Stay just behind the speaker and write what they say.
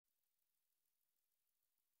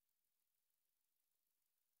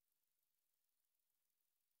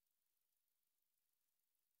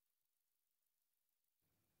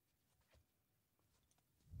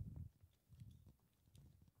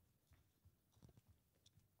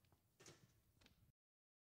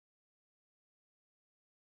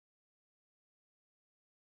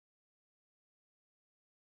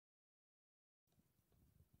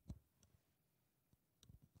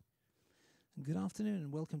Good afternoon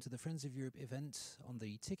and welcome to the Friends of Europe event on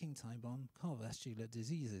the ticking time bomb, cardiovascular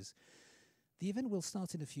diseases. The event will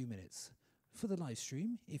start in a few minutes. For the live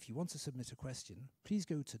stream, if you want to submit a question, please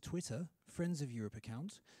go to Twitter, Friends of Europe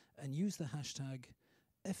account, and use the hashtag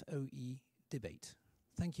FOEdebate.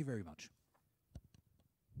 Thank you very much.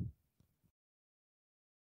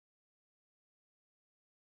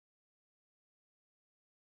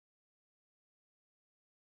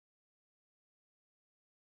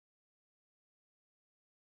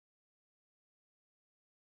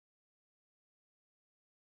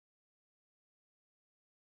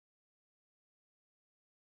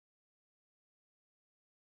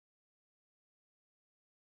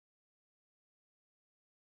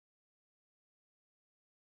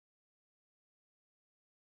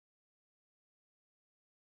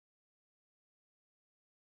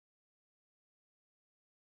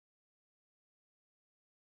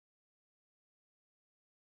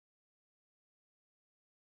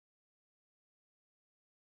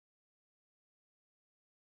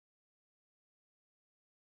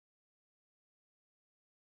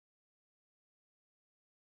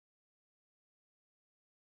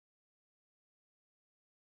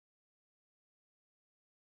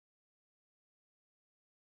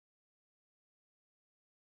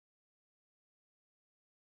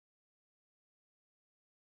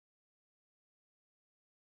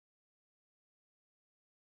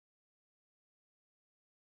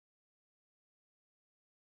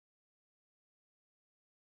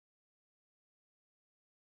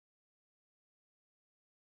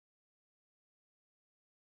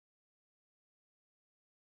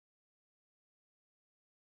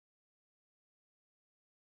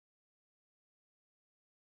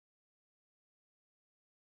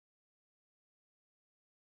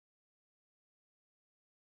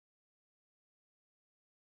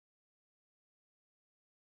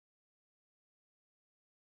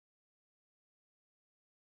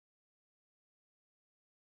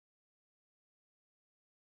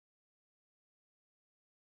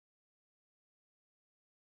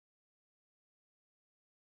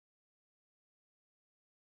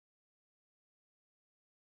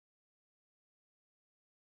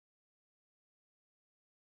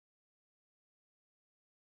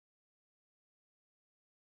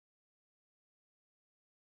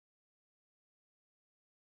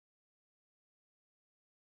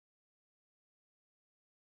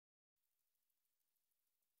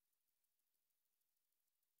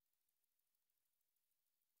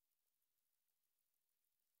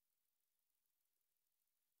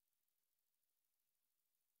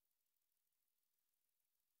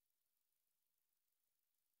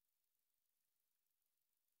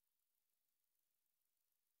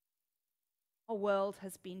 Our world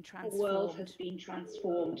has been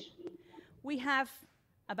transformed. We have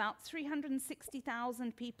about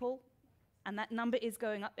 360,000 people, and that number is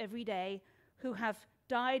going up every day, who have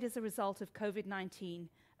died as a result of COVID-19,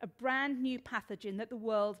 a brand new pathogen that the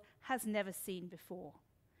world has never seen before.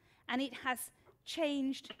 And it has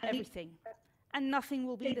changed everything, and nothing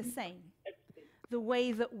will be the same. The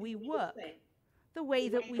way that we work, the way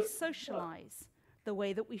that we socialize, the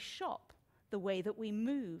way that we shop, the way that we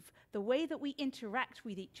move, the way that we interact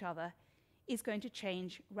with each other is going to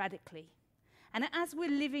change radically. And as we're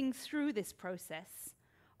living through this process,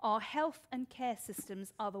 our health and care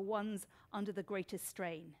systems are the ones under the greatest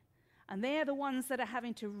strain. And they are the ones that are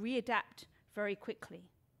having to readapt very quickly.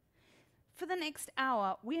 For the next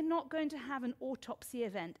hour, we're not going to have an autopsy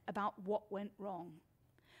event about what went wrong.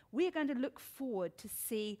 We're going to look forward to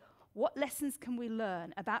see what lessons can we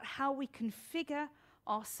learn about how we configure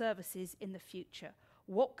our services in the future.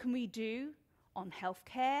 What can we do on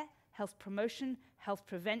healthcare, health promotion, health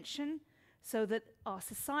prevention, so that our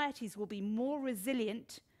societies will be more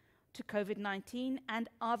resilient to COVID-19 and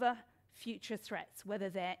other future threats, whether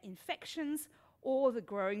they're infections or the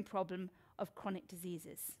growing problem of chronic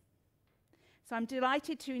diseases. So I'm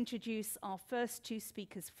delighted to introduce our first two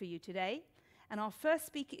speakers for you today. And our first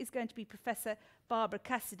speaker is going to be Professor Barbara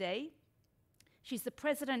Cassidy. She's the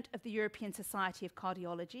president of the European Society of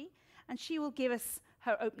Cardiology, and she will give us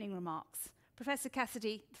her opening remarks. Professor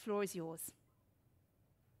Cassidy, the floor is yours.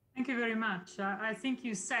 Thank you very much. I think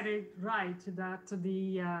you said it right, that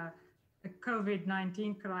the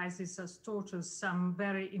COVID-19 crisis has taught us some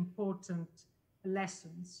very important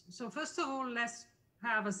lessons. So first of all, let's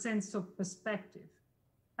have a sense of perspective.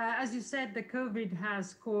 As you said, the COVID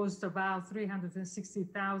has caused about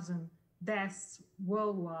 360,000 deaths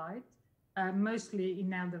worldwide, mostly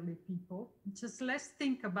in elderly people. Just let's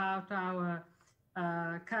think about our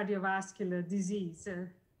cardiovascular disease.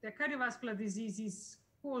 The cardiovascular disease is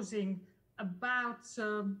causing about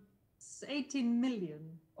 18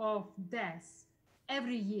 million of deaths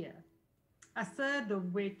every year, a third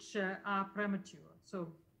of which are premature, so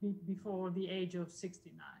before the age of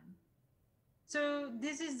 69. So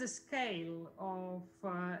this is the scale of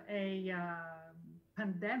a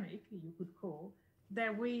pandemic, you could call,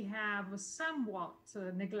 that we have somewhat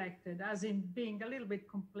neglected, as in being a little bit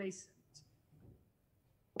complacent.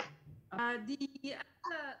 The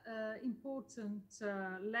other important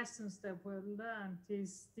lessons that were learned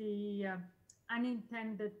is the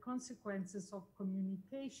unintended consequences of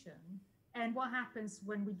communication and what happens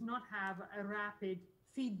when we do not have a rapid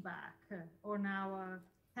feedback on our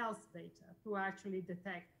health data to actually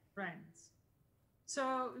detect trends.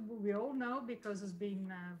 So we all know, because it's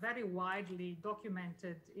been very widely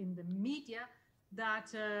documented in the media,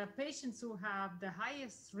 that patients who have the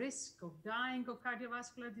highest risk of dying of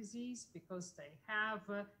cardiovascular disease because they have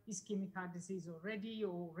ischemic heart disease already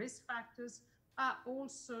or risk factors are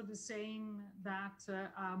also the same that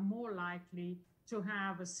are more likely to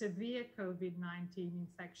have a severe COVID-19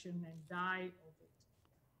 infection and die of it.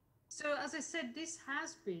 So as I said, this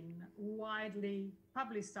has been widely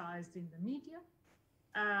publicized in the media,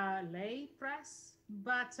 lay press,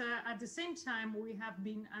 but at the same time, we have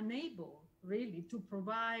been unable really to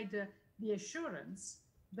provide the assurance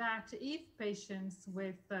that if patients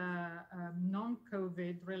with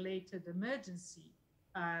non-COVID related emergency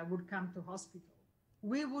would come to hospital,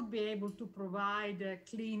 we would be able to provide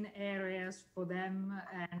clean areas for them,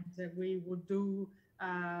 and we would do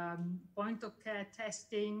point of care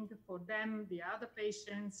testing for them, the other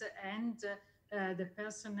patients, and the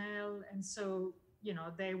personnel. And so, you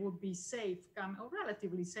know, they would be safe, or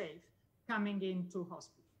relatively safe, coming into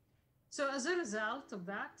hospital. So as a result of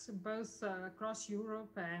that, both across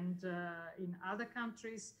Europe and in other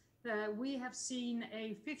countries, we have seen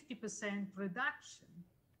a 50% reduction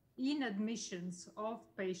in admissions of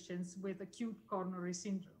patients with acute coronary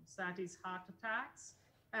syndromes, that is heart attacks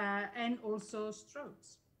and also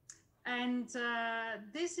strokes. And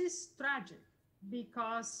this is tragic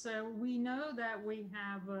because we know that we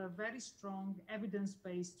have a very strong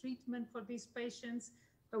evidence-based treatment for these patients,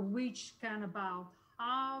 which can about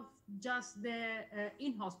halve just their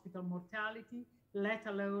in-hospital mortality, let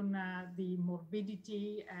alone the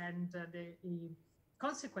morbidity and the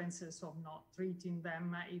consequences of not treating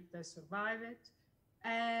them if they survive it.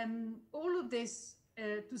 All of this,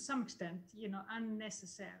 to some extent, you know,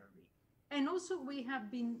 unnecessarily. And also we have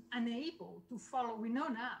been unable to follow, we know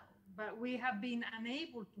now, but we have been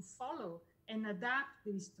unable to follow and adapt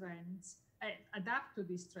these trends, adapt to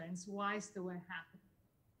these trends whilst they were happening.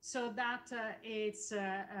 So that it's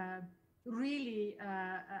really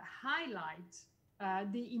highlight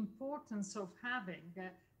the importance of having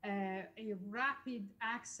a rapid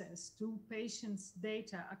access to patients'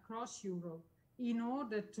 data across Europe in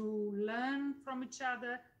order to learn from each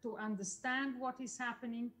other, to understand what is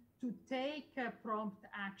happening, to take prompt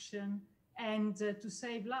action, and to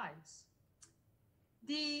save lives.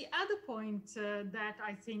 The other point that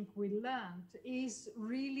I think we learned is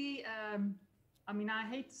really, I mean, I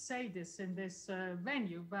hate to say this in this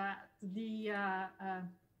venue, but the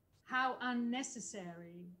how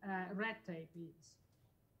unnecessary red tape is.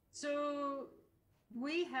 So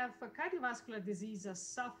we have cardiovascular disease has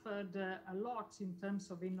suffered a lot in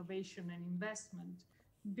terms of innovation and investment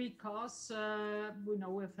because you know,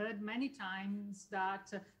 we've heard many times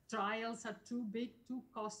that trials are too big, too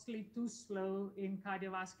costly, too slow in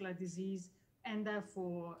cardiovascular disease, and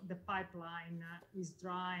therefore the pipeline is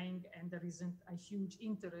drying and there isn't a huge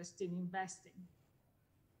interest in investing.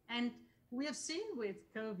 And we have seen with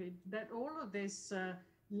COVID that all of these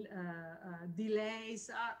delays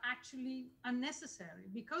are actually unnecessary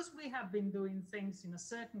because we have been doing things in a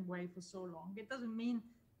certain way for so long. It doesn't mean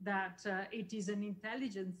that it is an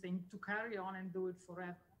intelligent thing to carry on and do it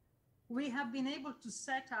forever. We have been able to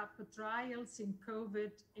set up trials in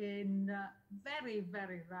COVID in very,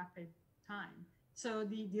 very rapid time. So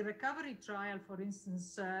the recovery trial, for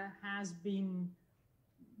instance, has been,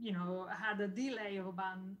 you know, had a delay of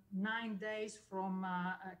about 9 days from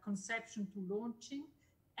conception to launching.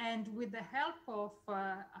 And with the help of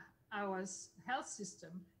our health system,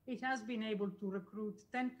 it has been able to recruit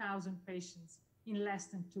 10,000 patients in less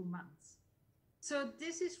than 2 months. So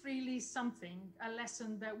this is really something, a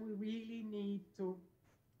lesson that we really need to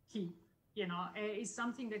keep. You know, it's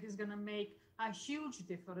something that is going to make a huge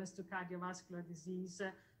difference to cardiovascular disease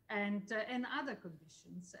and other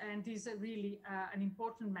conditions, and is really an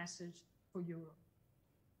important message for Europe.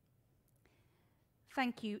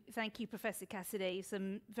 Thank you, Professor Cassidy.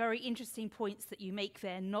 Some very interesting points that you make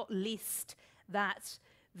there, not least that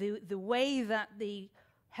the way that the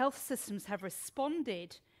health systems have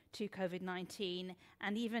responded to COVID-19,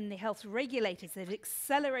 and even the health regulators have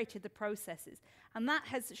accelerated the processes. And that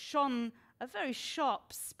has shone a very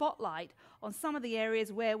sharp spotlight on some of the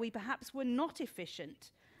areas where we perhaps were not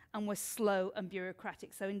efficient and were slow and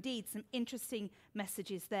bureaucratic. So indeed, some interesting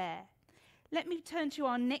messages there. Let me turn to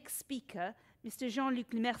our next speaker, Mr. Jean-Luc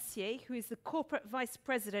Lemercier, who is the Corporate Vice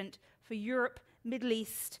President for Europe, Middle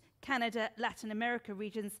East, Canada, Latin America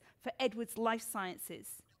regions for Edwards Life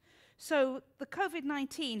Sciences. So the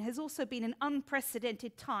COVID-19 has also been an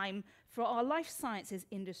unprecedented time for our life sciences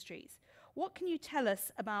industries. What can you tell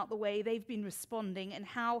us about the way they've been responding and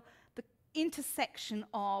how the intersection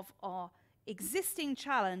of our existing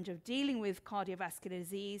challenge of dealing with cardiovascular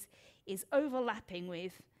disease is overlapping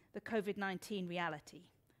with the COVID-19 reality?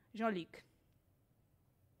 Jean-Luc.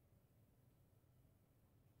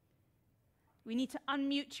 We need to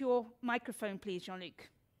unmute your microphone, please, Jean-Luc.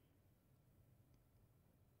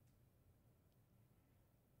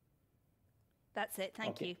 That's it.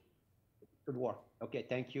 Thank you. Good work. Okay,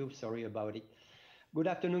 thank you. Sorry about it. Good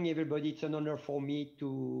afternoon, everybody. It's an honor for me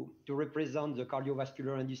to represent the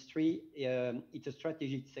cardiovascular industry. It's a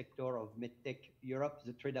strategic sector of MedTech Europe,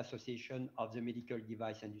 the trade association of the medical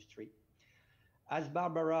device industry. As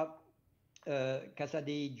Barbara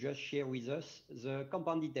Casadei just shared with us, the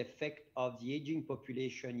compounded effect of the aging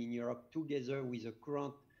population in Europe, together with the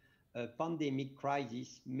current pandemic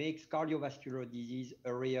crisis, makes cardiovascular disease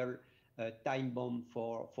a real time bomb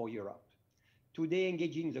for Europe. Today,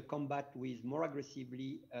 engaging the combat with more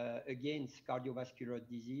aggressively against cardiovascular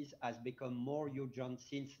disease has become more urgent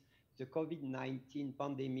since the COVID-19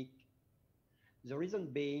 pandemic. The reason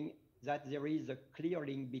being that there is a clear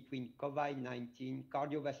link between COVID-19,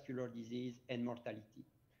 cardiovascular disease, and mortality.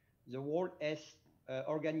 The World Health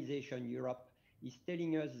Organization Europe is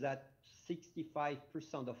telling us that 65%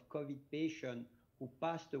 of COVID patients who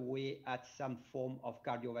passed away had some form of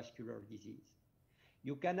cardiovascular disease.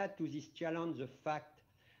 You can add to this challenge the fact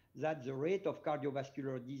that the rate of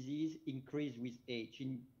cardiovascular disease increased with age.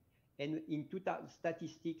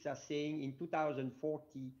 Statistics are saying in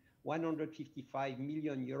 2040, 155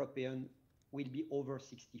 million Europeans will be over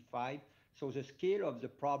 65. So the scale of the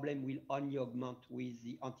problem will only augment with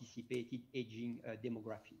the anticipated aging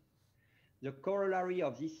demography. The corollary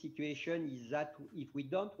of this situation is that if we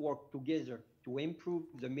don't work together to improve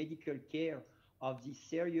the medical care of this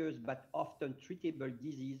serious but often treatable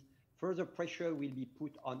disease, further pressure will be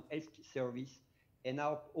put on health service and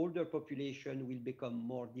our older population will become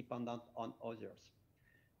more dependent on others.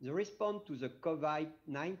 The response to the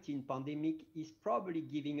COVID-19 pandemic is probably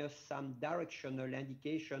giving us some directional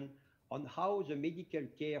indication on how the medical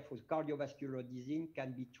care for cardiovascular disease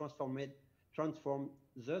can be transformed,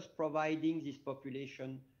 thus providing this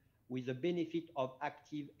population with the benefit of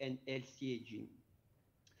active and healthy aging.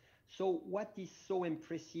 So what is so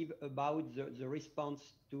impressive about the response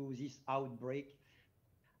to this outbreak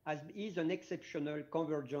is an exceptional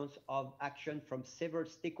convergence of action from several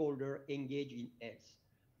stakeholders engaged in health.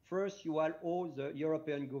 First, you have all the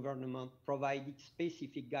European government providing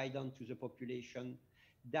specific guidance to the population,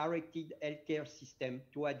 directed healthcare system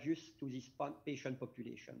to adjust to this patient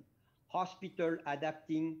population. Hospital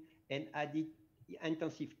adapting and added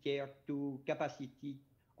intensive care to capacity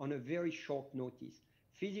on a very short notice.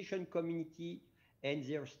 Physician community and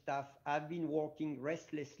their staff have been working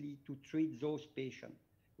restlessly to treat those patients.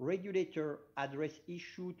 Regulators address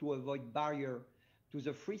issues to avoid barriers to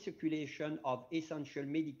the free circulation of essential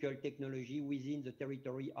medical technology within the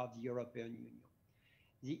territory of the European Union.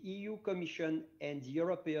 The EU Commission and the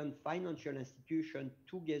European financial institutions,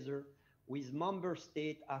 together with member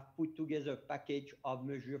states, have put together a package of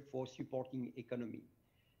measures for supporting economy.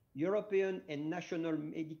 European and national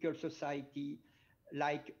medical society,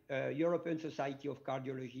 like European Society of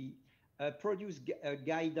Cardiology, produce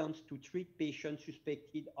guidance to treat patients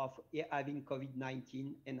suspected of having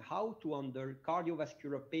COVID-19 and how to handle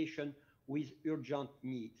cardiovascular patients with urgent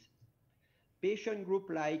needs. Patient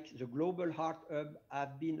groups like the Global Heart Hub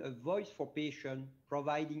have been a voice for patients,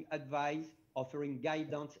 providing advice, offering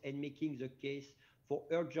guidance, and making the case for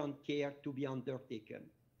urgent care to be undertaken.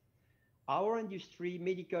 Our industry,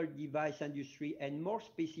 medical device industry, and more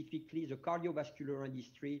specifically the cardiovascular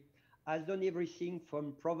industry, has done everything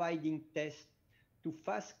from providing tests to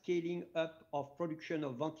fast scaling up of production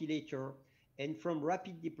of ventilators and from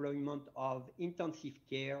rapid deployment of intensive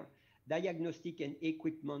care, diagnostic and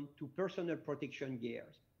equipment to personal protection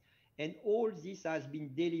gears. And all this has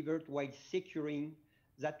been delivered while securing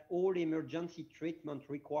that all emergency treatment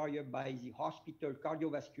required by the hospital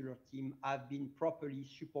cardiovascular team have been properly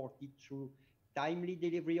supported through timely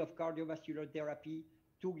delivery of cardiovascular therapy,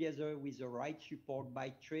 together with the right support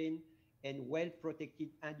by trained and well-protected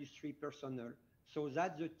industry personnel, so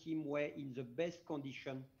that the team were in the best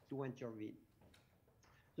condition to intervene.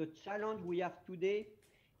 The challenge we have today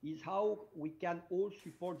is how we can all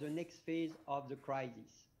support the next phase of the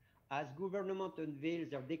crisis. As government unveils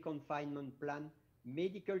their deconfinement plan,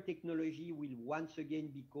 medical technology will once again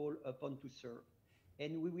be called upon to serve,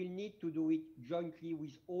 and we will need to do it jointly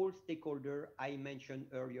with all stakeholders I mentioned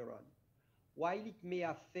earlier on. While it may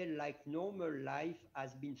have felt like normal life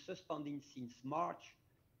has been suspended since March,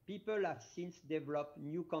 people have since developed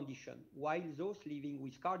new conditions, while those living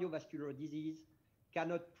with cardiovascular disease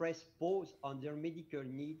cannot press pause on their medical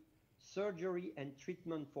need. Surgery and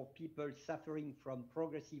treatment for people suffering from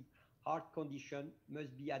progressive heart condition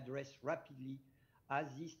must be addressed rapidly, as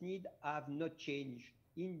these needs have not changed.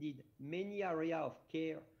 Indeed, many areas of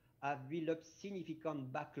care have built up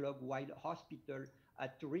significant backlog while hospitals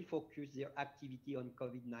had to refocus their activity on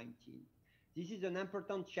COVID-19. This is an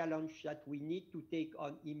important challenge that we need to take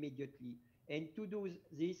on immediately. And to do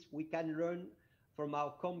this, we can learn from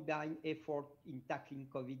our combined effort in tackling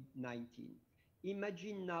COVID-19.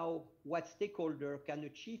 Imagine now what stakeholders can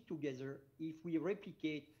achieve together if we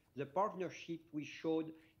replicate the partnership we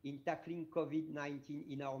showed in tackling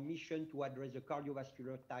COVID-19 in our mission to address the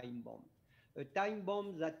cardiovascular time bomb. A time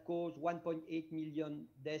bomb that caused 1.8 million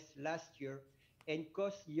deaths last year and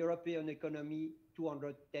cost the European economy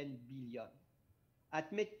 210 billion.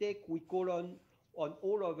 At MedTech, we call on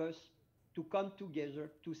all of us to come together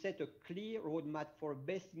to set a clear roadmap for a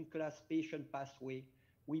best-in-class patient pathway.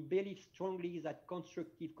 We believe strongly that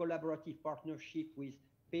constructive collaborative partnership with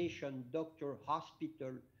patient, doctor,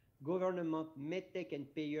 hospital, government, MedTech,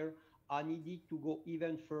 and payer are needed to go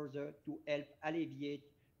even further to help alleviate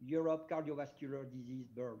Europe's cardiovascular disease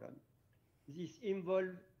burden. This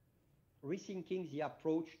involves rethinking the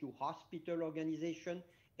approach to hospital organization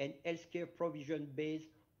and healthcare provision based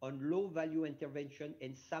on low-value intervention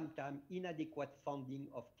and sometimes inadequate funding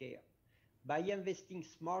of care. By investing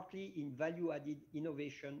smartly in value-added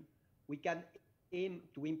innovation, we can aim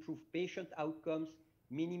to improve patient outcomes,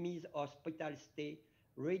 minimize hospital stay,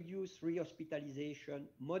 reduce rehospitalization,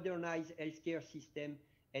 modernize healthcare system,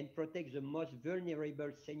 and protect the most vulnerable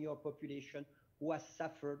senior population who has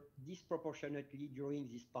suffered disproportionately during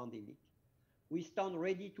this pandemic. We stand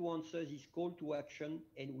ready to answer this call to action,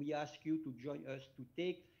 and we ask you to join us to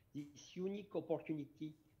take this unique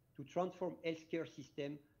opportunity to transform healthcare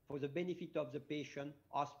system for the benefit of the patient,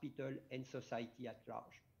 hospital, and society at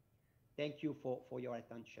large. Thank you for your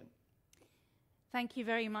attention. Thank you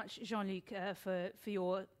very much, Jean-Luc, for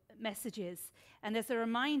your messages. And as a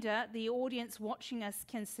reminder, the audience watching us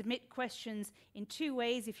can submit questions in two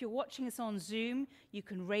ways. If you're watching us on Zoom, you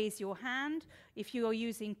can raise your hand. If you are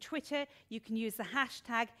using Twitter, you can use the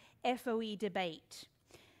hashtag FOEdebate.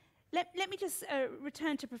 Let me just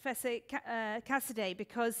return to Professor Cassidy,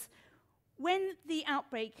 because when the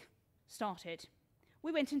outbreak started,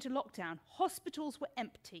 we went into lockdown. Hospitals were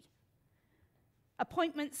empty.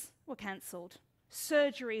 Appointments were cancelled.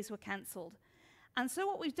 Surgeries were cancelled. And so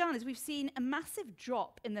what we've done is we've seen a massive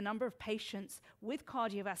drop in the number of patients with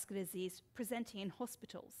cardiovascular disease presenting in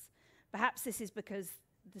hospitals. Perhaps this is because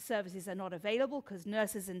the services are not available, because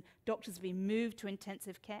nurses and doctors have been moved to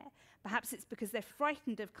intensive care. Perhaps it's because they're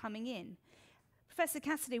frightened of coming in. Professor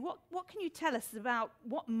Cassidy, what can you tell us about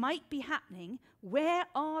what might be happening? Where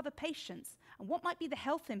are the patients? And what might be the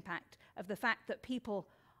health impact of the fact that people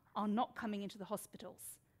are not coming into the hospitals?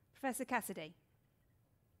 Professor Cassidy.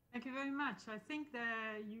 Thank you very much. I think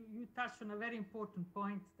that you touched on a very important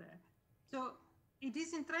point there. So it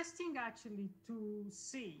is interesting actually to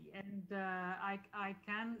see, and I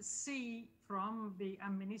can see from the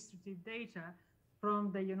administrative data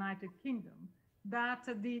from the United Kingdom, that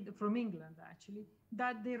from England actually,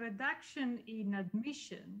 that the reduction in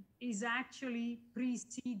admission is actually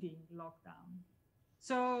preceding lockdown.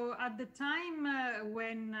 So at the time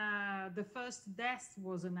when the first death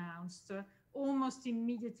was announced, almost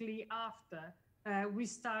immediately after, we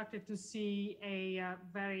started to see a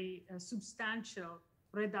very substantial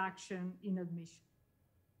reduction in admission.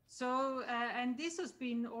 So, and this has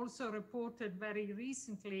been also reported very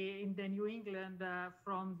recently in the New England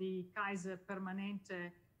from the Kaiser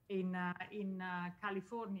Permanente in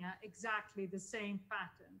California, exactly the same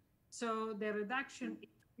pattern. So the reduction is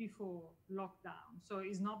before lockdown. So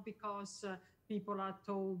it's not because people are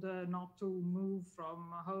told not to move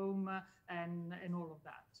from home and all of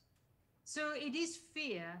that. So it is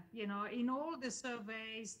fear, you know, in all the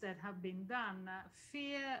surveys that have been done,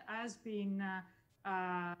 fear has been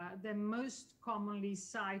the most commonly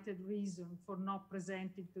cited reason for not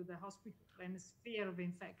presenting to the hospital, and it's fear of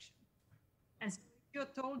infection. And so you're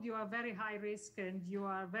told you are very high risk and you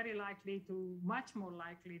are very likely to, much more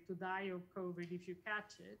likely to die of COVID if you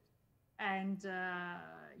catch it. And,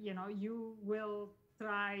 you know, you will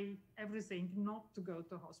try everything not to go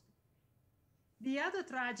to hospital. The other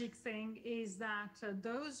tragic thing is that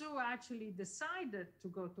those who actually decided to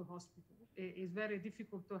go to hospital, it is very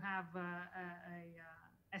difficult to have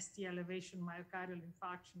a ST elevation myocardial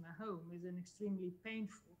infarction at home. Is an extremely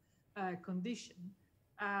painful condition.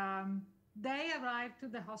 They arrive to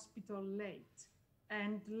the hospital late.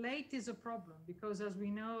 And late is a problem because, as we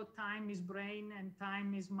know, time is brain and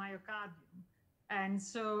time is myocardium. And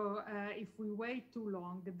so if we wait too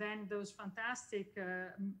long, then those fantastic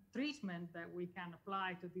treatment that we can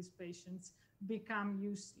apply to these patients become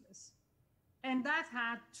useless. And that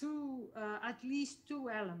had at least two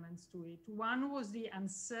elements to it. One was the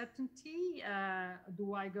uncertainty,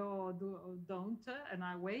 do I go or don't, and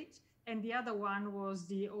I wait. And the other one was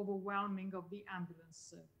the overwhelming of the ambulance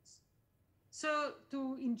service. So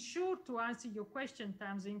to ensure to answer your question,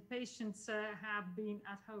 Tamsin, patients have been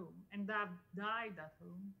at home and have died at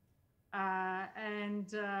home.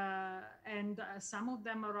 And some of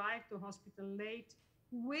them arrived to hospital late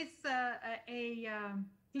with a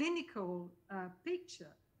clinical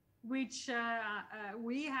picture, which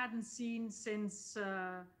we hadn't seen since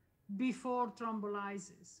before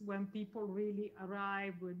thrombolysis, when people really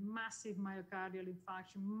arrive with massive myocardial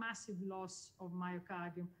infarction, massive loss of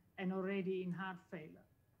myocardium, and already in heart failure,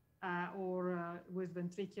 or with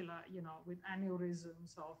ventricular, you know, with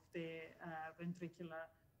aneurysms of the ventricular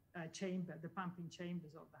chamber, the pumping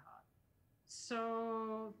chambers of the heart.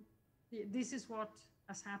 So this is what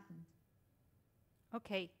has happened.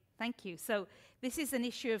 Okay, thank you. So this is an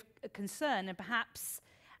issue of concern, and perhaps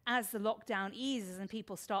as the lockdown eases and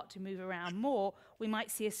people start to move around more, we might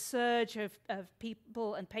see a surge of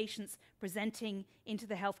people and patients presenting into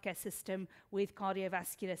the healthcare system with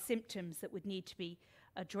cardiovascular symptoms that would need to be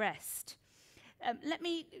addressed. Let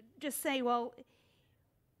me just say, well,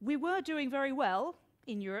 we were doing very well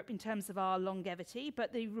in Europe in terms of our longevity,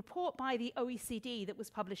 but the report by the OECD that was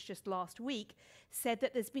published just last week said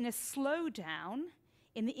that there's been a slowdown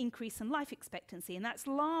in the increase in life expectancy, and that's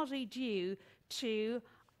largely due to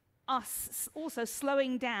us also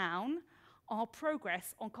slowing down our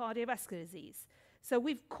progress on cardiovascular disease. So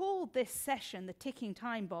we've called this session the ticking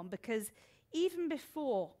time bomb because even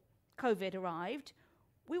before COVID arrived,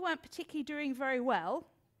 we weren't particularly doing very well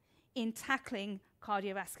in tackling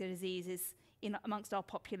cardiovascular diseases amongst our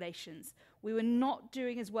populations. We were not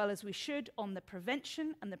doing as well as we should on the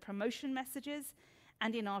prevention and the promotion messages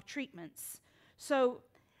and in our treatments. So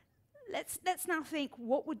let's now think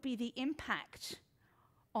what would be the impact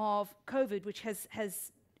of COVID, which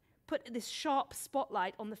has put this sharp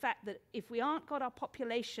spotlight on the fact that if we aren't got our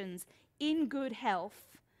populations in good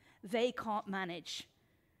health, they can't manage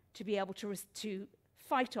to be able to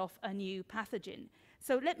fight off a new pathogen.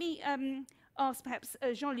 So let me ask perhaps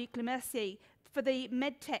Jean-Luc Lemercier, for the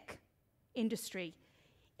medtech industry,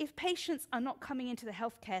 if patients are not coming into the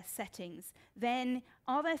healthcare settings, then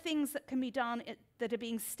are there things that can be done that are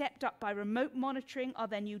being stepped up by remote monitoring? Are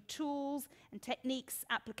there new tools and techniques,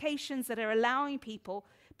 applications that are allowing people,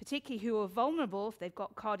 particularly who are vulnerable, if they've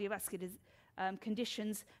got cardiovascular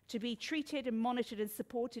conditions, to be treated and monitored and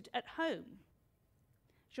supported at home?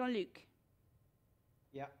 Jean-Luc.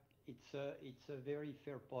 Yeah, it's a very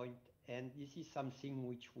fair point, and this is something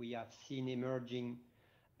which we have seen emerging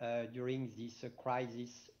during this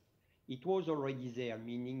crisis. It was already there,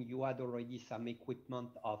 meaning you had already some equipment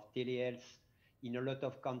of telehealth in a lot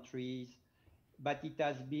of countries, but it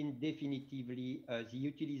has been definitively the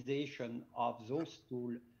utilization of those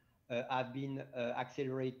tools have been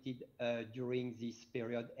accelerated during this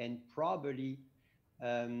period, and probably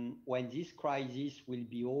when this crisis will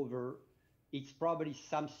be over, it's probably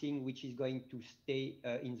something which is going to stay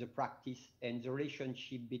in the practice, and the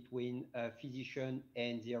relationship between physician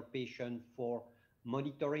and their patient for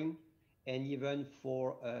monitoring and even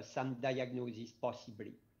for some diagnosis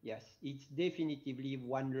possibly. Yes, it's definitively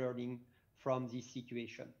one learning from this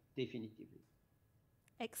situation, definitively.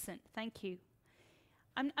 Excellent, thank you.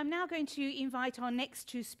 I'm now going to invite our next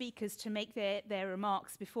two speakers to make their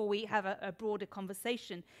remarks before we have a broader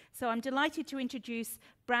conversation. So I'm delighted to introduce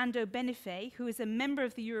Brando Benifei, who is a member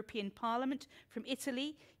of the European Parliament from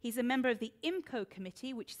Italy. He's a member of the IMCO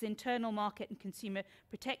committee, which is Internal Market and Consumer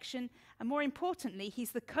Protection. And more importantly,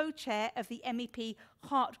 he's the co-chair of the MEP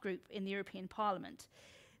Heart Group in the European Parliament.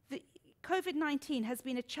 The COVID-19 has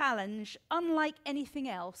been a challenge unlike anything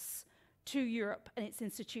else to Europe and its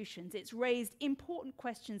institutions. It's raised important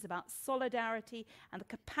questions about solidarity and the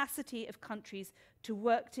capacity of countries to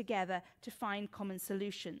work together to find common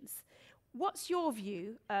solutions. What's your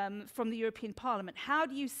view from the European Parliament? How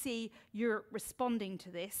do you see Europe responding to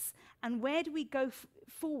this? And where do we go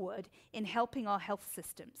forward in helping our health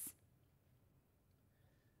systems?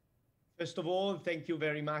 First of all, thank you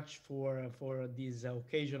very much for this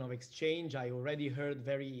occasion of exchange. I already heard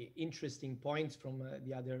very interesting points from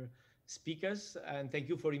the other speakers, and thank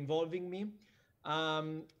you for involving me.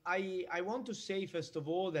 I want to say, first of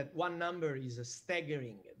all, that one number is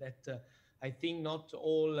staggering, that I think not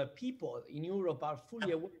all people in Europe are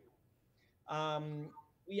fully aware.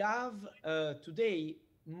 We have today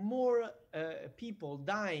more people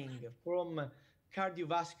dying from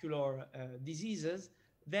cardiovascular diseases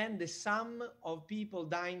than the sum of people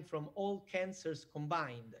dying from all cancers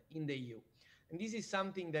combined in the EU. And this is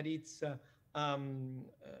something that it's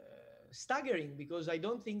staggering, because I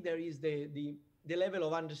don't think there is the level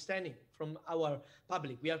of understanding from our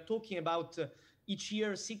public. We are talking about each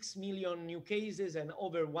year 6 million new cases and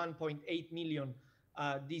over 1.8 million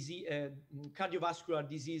cardiovascular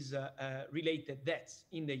disease related deaths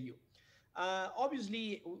in the EU.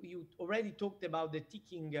 Obviously, you already talked about the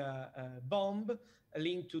ticking bomb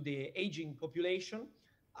linked to the aging population.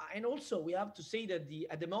 And also, we have to say that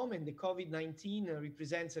at the moment, the COVID-19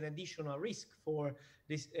 represents an additional risk for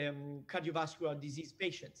this cardiovascular disease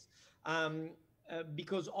patients.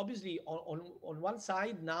 Because obviously, on one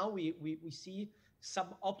side, now we see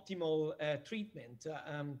suboptimal treatment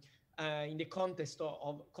in the context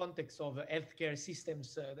of healthcare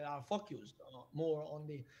systems that are focused more on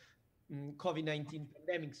the COVID-19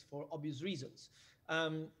 pandemics for obvious reasons.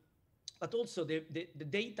 But also the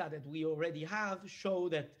data that we already have show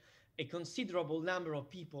that a considerable number of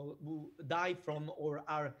people who die from or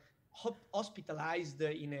are hospitalized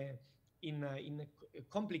in a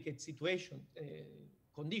complicated situation,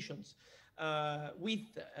 conditions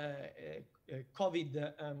with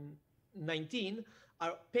COVID-19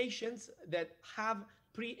 are patients that have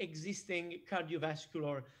pre-existing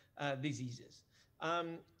cardiovascular diseases.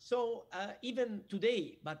 So even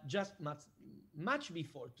today, but just much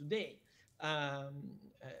before today,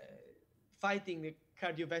 fighting the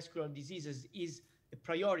cardiovascular diseases is a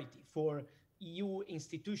priority for EU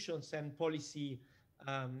institutions and policy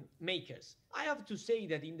makers. I have to say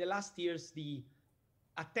that in the last years, the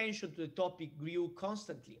attention to the topic grew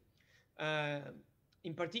constantly.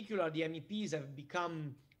 In particular, the MEPs have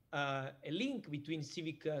become a link between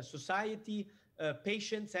civic society,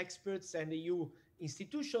 patients, experts, and EU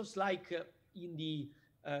institutions, like in the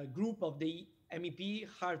group of the MEP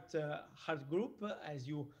Heart Group, as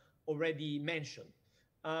you already mentioned.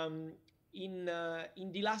 In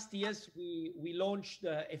the last years, we launched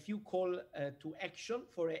a few calls to action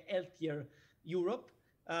for a healthier Europe,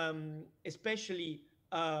 especially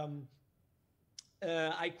I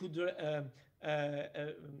could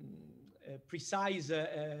precise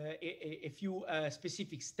a few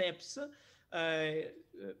specific steps.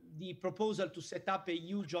 The proposal to set up a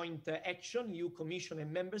EU joint action, EU Commission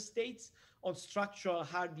and Member States, on structural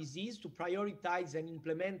heart disease to prioritize and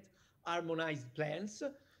implement harmonized plans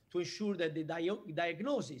to ensure that the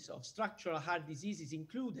diagnosis of structural heart disease is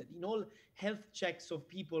included in all health checks of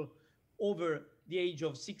people over the age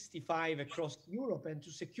of 65 across Europe, and to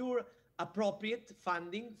secure appropriate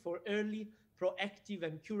funding for early, proactive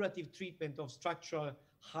and curative treatment of structural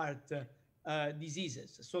heart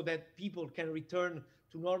diseases, so that people can return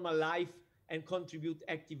to normal life and contribute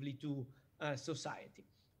actively to society.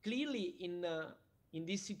 Clearly, in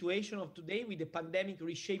this situation of today, with the pandemic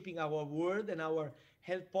reshaping our world and our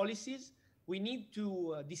health policies, we need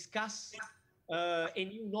to discuss a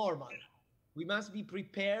new normal. We must be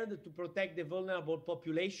prepared to protect the vulnerable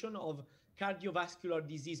population of cardiovascular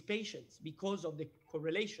disease patients because of the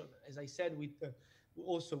correlation, as I said, with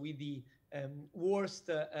also with the worst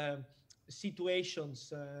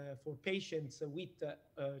situations for patients with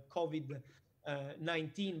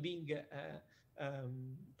COVID-19 being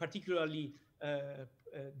particularly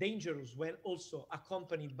dangerous when also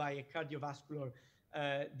accompanied by a cardiovascular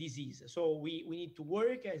disease. So we need to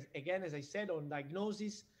work, again, as I said, on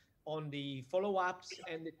diagnosis, on the follow-ups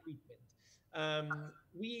and the treatment.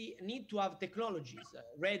 We need to have technologies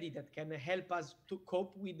ready that can help us to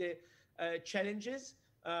cope with the challenges.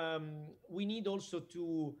 We need also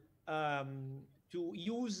to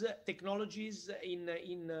use technologies in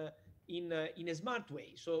a smart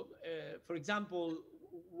way. So, for example,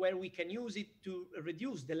 where we can use it to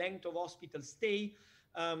reduce the length of hospital stay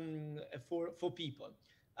for people.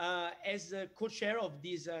 As a co-chair of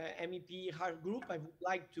this MEP Heart Group, I would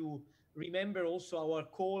like to remember also our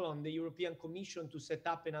call on the European Commission to set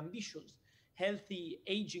up an ambitious, healthy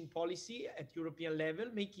aging policy at European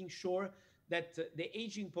level, making sure that the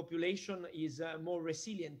aging population is more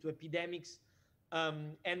resilient to epidemics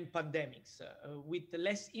and pandemics with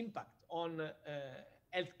less impact on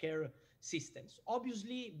healthcare systems.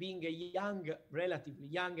 Obviously, being a young, relatively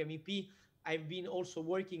young MEP, I've been also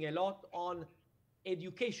working a lot on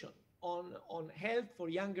education, on health for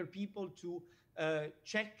younger people to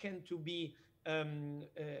check and to be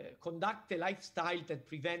conduct a lifestyle that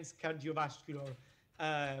prevents cardiovascular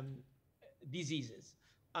diseases.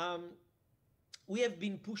 We have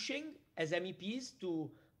been pushing as MEPs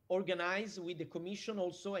to organize with the Commission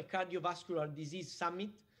also a cardiovascular disease summit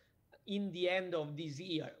in the end of this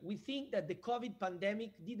year. We think that the COVID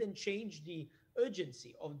pandemic didn't change the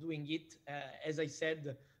urgency of doing it, as I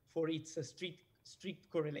said, for its strict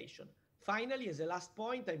correlation. Finally, as a last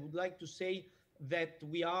point, I would like to say that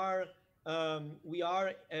we are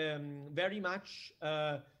very much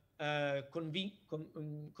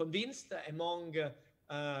convinced among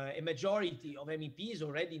a majority of MEPs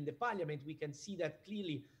already in the parliament. We can see that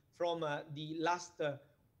clearly from the last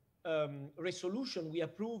resolution we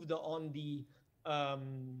approved on the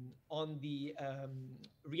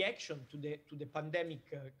reaction to the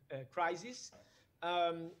pandemic crisis,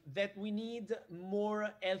 that we need more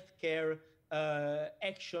healthcare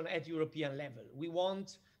action at European level. We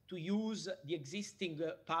want to use the existing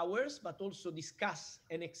powers, but also discuss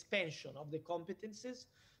an expansion of the competences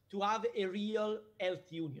to have a real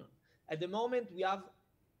health union. At the moment, we have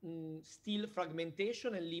still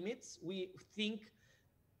fragmentation and limits. We think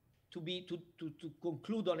to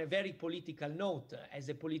conclude on a very political note, as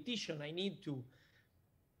a politician, I need to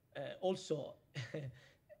also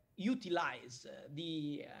utilize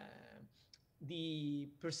the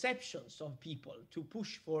perceptions of people to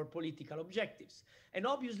push for political objectives. And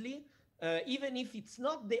obviously, even if it's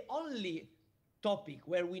not the only topic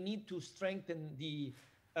where we need to strengthen the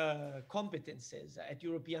competences at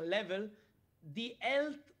European level, the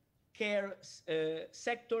healthcare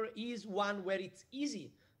sector is one where it's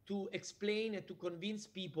easy to explain and to convince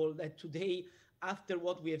people that today, after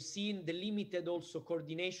what we have seen, the limited also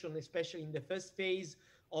coordination, especially in the first phase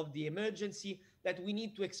of the emergency, that we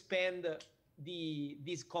need to expand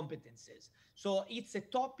these competences. So it's a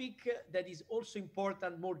topic that is also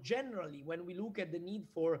important more generally when we look at the need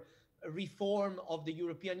for reform of the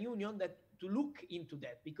European Union, that to look into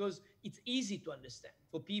that, because it's easy to understand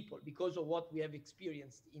for people because of what we have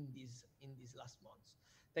experienced in these last months.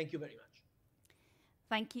 Thank you very much.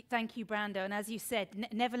 Thank you, Brando. And as you said,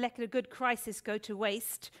 never let a good crisis go to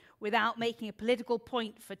waste without making a political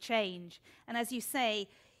point for change. And as you say,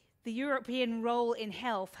 the European role in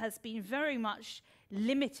health has been very much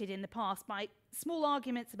limited in the past by small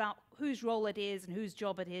arguments about whose role it is and whose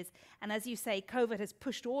job it is. And as you say, COVID has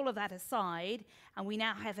pushed all of that aside, and we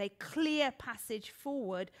now have a clear passage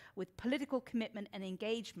forward with political commitment and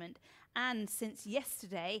engagement. And since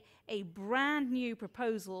yesterday, a brand new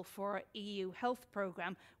proposal for an EU health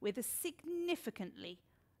programme with a significantly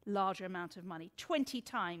larger amount of money, 20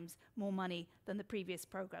 times more money than the previous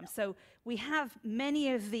programme. So we have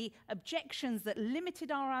many of the objections that limited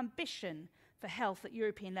our ambition for health at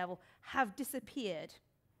European level have disappeared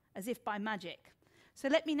as if by magic. So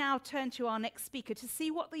let me now turn to our next speaker to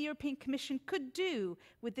see what the European Commission could do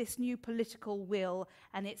with this new political will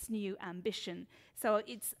and its new ambition. So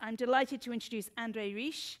I'm delighted to introduce André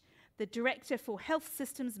Riche, the Director for Health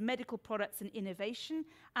Systems, Medical Products and Innovation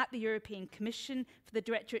at the European Commission for the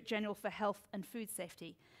Directorate General for Health and Food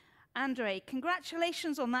Safety. André,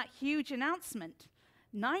 congratulations on that huge announcement.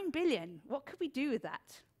 9 billion, what could we do with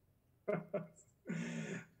that?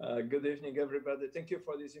 Good evening, everybody. Thank you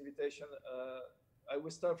for this invitation. I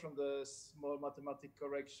will start from the small mathematical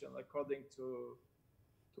correction. According to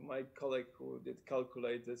my colleague who did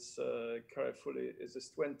calculate this carefully, it is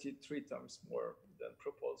 23 times more than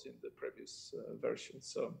proposed in the previous version.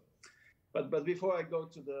 So, but before I go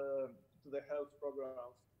to the health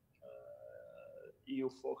program, EU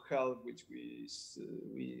for Health, which we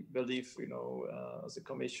believe, as a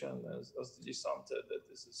Commission, as DG Sante, that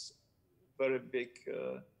this is very big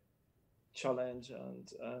challenge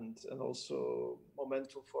and also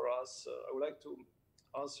momentum for us. I would like to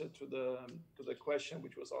answer to the question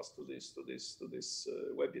which was asked to this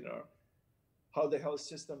webinar: how the health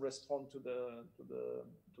system respond to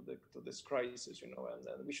this crisis, and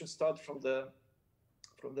we should start from the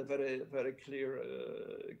very, very clear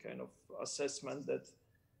kind of assessment that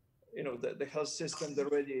the health system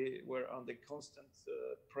already were under constant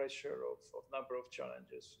pressure of number of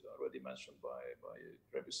challenges already mentioned by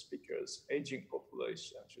previous speakers. Aging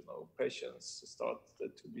populations, patients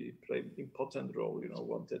started to play important role,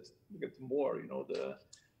 wanted to get more, the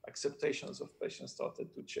acceptations of patients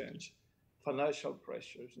started to change. financial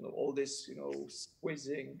pressures, all this,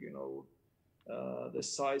 squeezing, the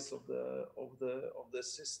size of the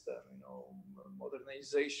system,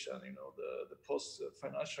 modernization, the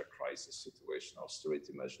post-financial crisis situation,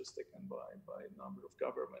 austerity measures taken by a number of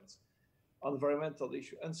governments, environmental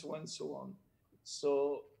issue, and so on and so on.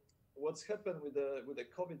 So what's happened with the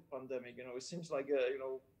COVID pandemic, it seems like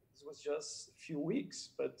this was just a few weeks,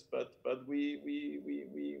 but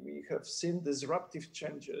we have seen disruptive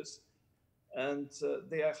changes, and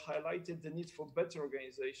they have highlighted the need for better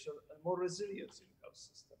organization and more resilience in health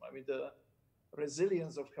system. I mean, the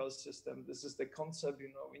resilience of health system, this is the concept,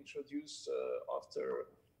 introduced after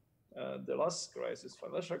the last crisis,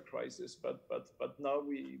 financial crisis, but now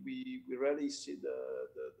we really see the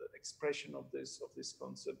expression of this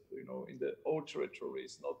concept, in the all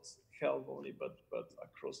territories, not health only, but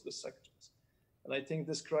across the sectors. And I think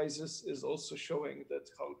this crisis is also showing that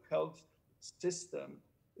how health system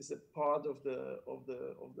is a part of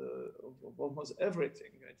almost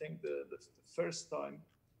everything. I think the first time,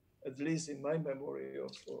 at least in my memory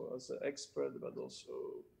as an expert, but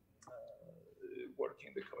also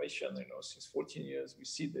working the commission, since 14 years, we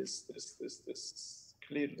see this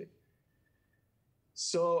clearly.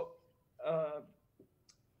 So,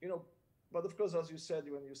 but of course, as you said,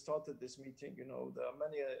 when you started this meeting, there are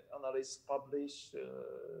many analysts published.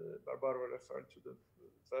 Barbara referred to the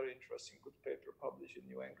very interesting good paper published in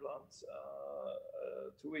New England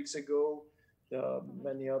 2 weeks ago. There are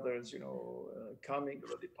many others, coming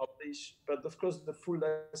already published. But of course, the full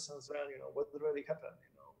lessons learned, what really happened,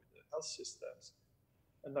 with the health systems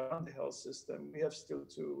and around the health system, we have still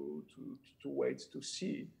to wait to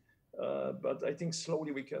see. But I think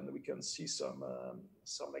slowly we can see some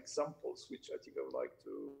examples, which I think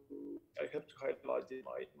I have to highlight in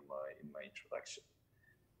my introduction.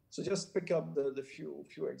 So just pick up the few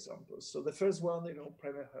examples. So the first one,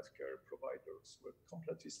 primary healthcare providers were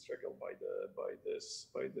completely struggled by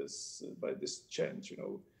this change.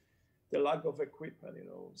 The lack of equipment,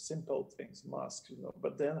 simple things, masks,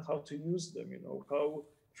 but then how to use them, how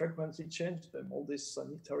frequently change them. All these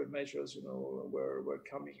sanitary measures, were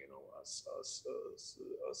coming,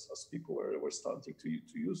 as people were starting to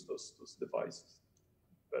use those devices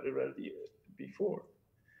very rarely before.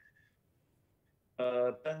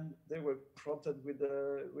 Then they were confronted with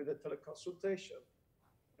a teleconsultation.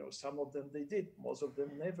 Some of them they did, most of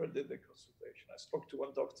them never did the consultation. I spoke to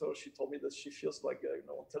one doctor. She told me that she feels like a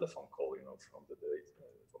telephone call, from the day,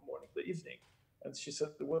 from morning to evening. And she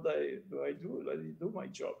said, "What do I do? I do my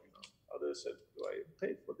job." Others said, "Do I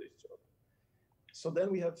pay for this job?" So then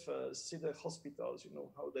we have seen the hospitals,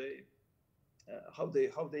 how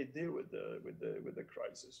they deal with the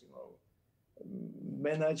crisis,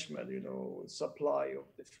 management, supply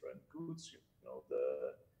of different goods,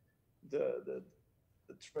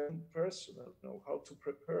 the trained personnel, how to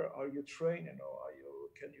prepare. Are you trained?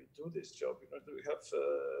 Can you do this job? Do we have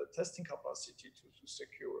testing capacity to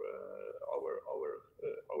secure our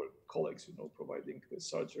colleagues, providing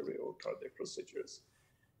surgery or cardiac procedures?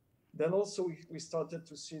 Then also we started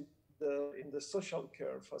to see in the social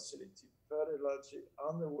care facility very largely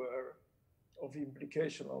unaware of the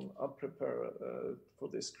implication on unprepared for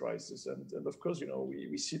this crisis, and of course,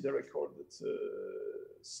 we see the recorded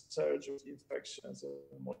surge of infections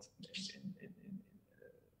in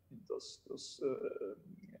those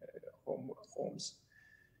homes.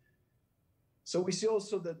 So we see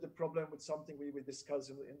also that the problem with something we discussed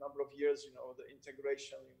in a number of years, the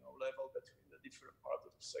integration, level between the different parts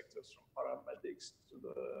of the sectors, from paramedics to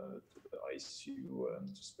the ICU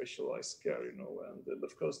and to specialized care, and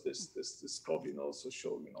of course this COVID also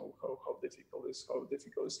showed, how difficult it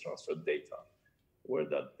is transfer data, where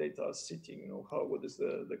that data is sitting, what is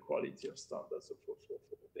the quality of standards for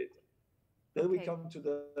the data. Then we come to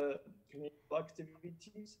the clinical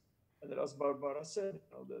activities. And as Barbara said,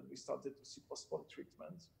 that we started to see postponed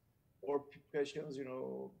treatment, or patients,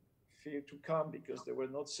 fear to come because they were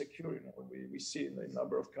not secure. We see in a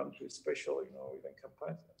number of countries, especially, even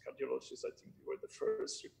cardiologists, I think they were the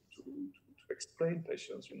first to explain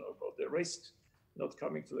patients, about the risks not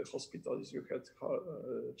coming to the hospital if you had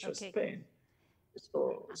chest pain.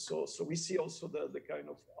 So we see also the kind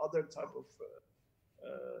of other type of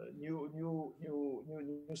new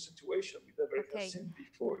situation we never have seen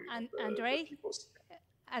before. And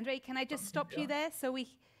Andre, can I just stop you there so we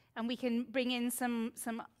can bring in some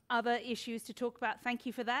other issues to talk about? Thank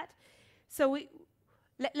you for that. So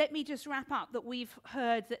let me just wrap up that we've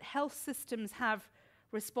heard that health systems have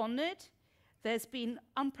responded. There's been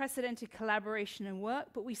unprecedented collaboration and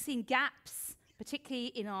work, but we've seen gaps particularly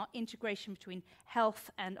in our integration between health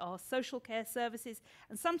and our social care services.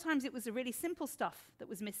 And sometimes it was the really simple stuff that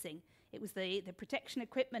was missing. It was the protection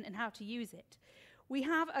equipment and how to use it. We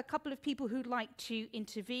have a couple of people who'd like to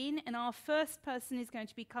intervene, and our first person is going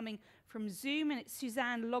to be coming from Zoom, and it's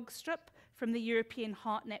Suzanne Logstrup from the European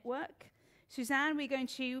Heart Network. Suzanne, we're going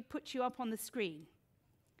to put you up on the screen.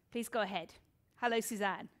 Please go ahead. Hello,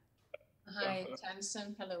 Suzanne. Hi,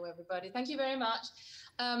 Tamsin. Hello, everybody. Thank you very much.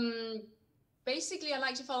 Basically, I'd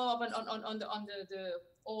like to follow up on the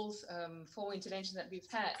all 4 interventions that we've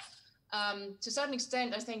had. To a certain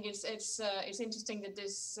extent, I think it's interesting that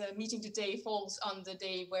this meeting today falls on the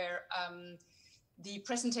day where the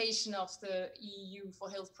presentation of the EU for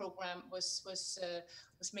Health program was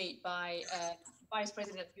made by Vice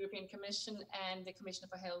President of the European Commission and the Commissioner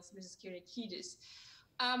for Health, Mrs. Kyriakides.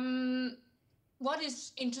 What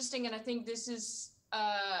is interesting, and I think this is,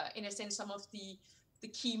 in a sense, some of the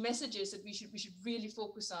key messages that we should really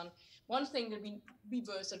focus on. One thing that we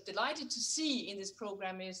were sort of delighted to see in this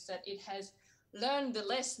program is that it has learned the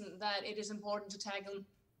lesson that it is important to tackle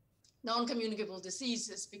non-communicable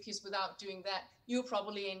diseases, because without doing that, you're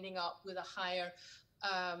probably ending up with a higher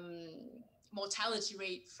mortality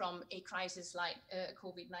rate from a crisis like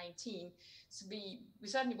COVID-19. So we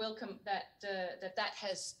certainly welcome that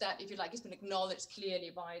that, if you like, has been acknowledged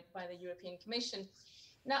clearly by the European Commission.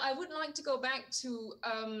 Now, I would like to go back to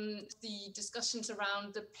the discussions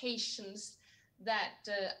around the patients that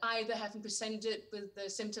either haven't presented with the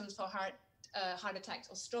symptoms for heart attacks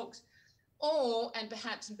or strokes, or, and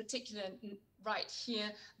perhaps in particular right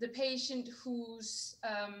here, the patient whose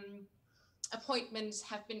appointments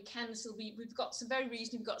have been cancelled. We've got some very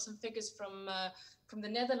recently, we've got some figures from the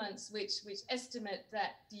Netherlands, which estimate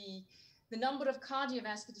that the number of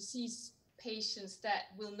cardiovascular disease patients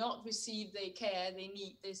that will not receive the care they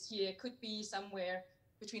need this year could be somewhere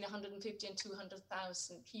between 150 and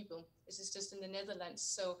 200,000 people. This is just in the Netherlands.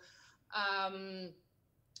 So,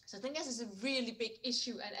 so I think this is a really big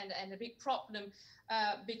issue and a big problem,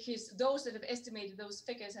 because those that have estimated those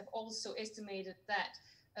figures have also estimated that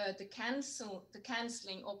the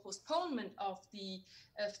cancelling or postponement of the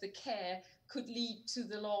care could lead to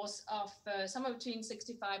the loss of somewhere between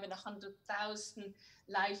 65 and 100,000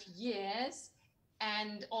 life years,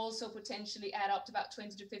 and also potentially add up to about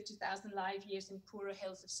 20 to 50,000 life years in poorer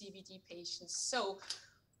health of CVD patients. So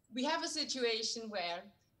we have a situation where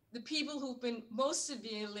the people who've been most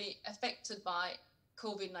severely affected by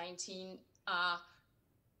COVID-19 are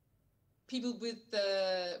people with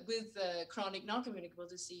chronic non-communicable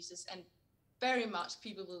diseases, and very much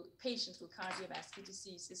patients with cardiovascular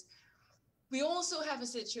diseases. We also have a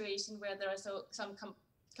situation where there are some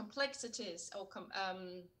complexities or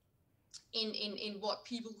in what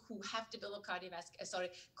people who have developed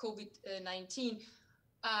COVID-19,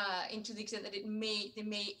 into the extent that they may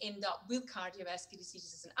end up with cardiovascular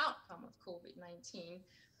diseases as an outcome of COVID-19,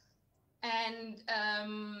 and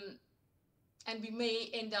we may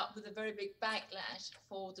end up with a very big backlash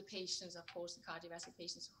for the patients, of course, the cardiovascular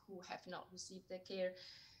patients who have not received their care.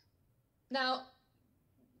 Now,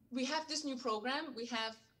 we have this new program. We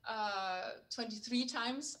have 23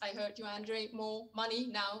 times, I heard you, Andre, more money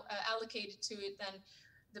now allocated to it than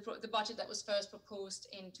the budget that was first proposed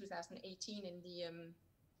in 2018 in the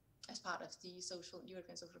as part of the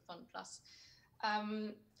European Social Fund Plus.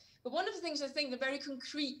 But one of the things I think that very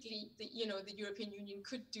concretely, the European Union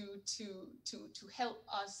could do to help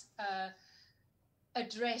us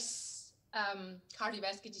address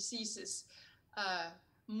cardiovascular diseases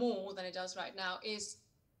more than it does right now is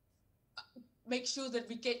make sure that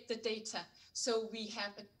we get the data, so we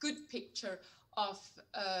have a good picture of.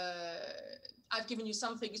 I've given you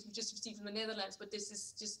some figures we just received from the Netherlands, but this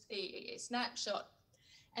is just a snapshot,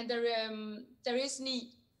 and there is a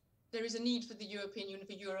need for the European Union,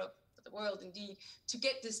 for Europe, for the world indeed, to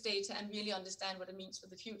get this data and really understand what it means for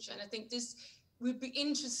the future. And I think this we'd be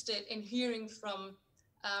interested in hearing from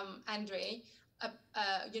Andre.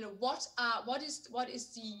 What is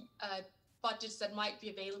the budgets that might be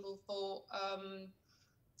available for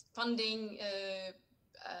funding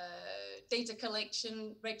data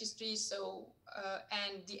collection, registries,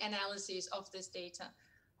 and the analysis of this data,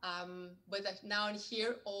 whether now and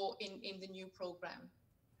here or in the new program.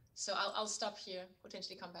 So I'll stop here,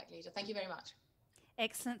 potentially come back later. Thank you very much.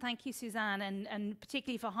 Excellent. Thank you, Suzanne, and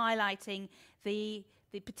particularly for highlighting the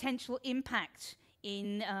potential impact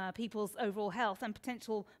in people's overall health and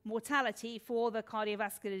potential mortality for the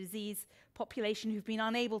cardiovascular disease population who've been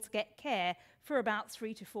unable to get care for about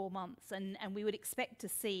 3 to 4 months, and we would expect to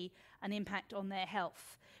see an impact on their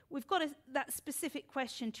health. We've got that specific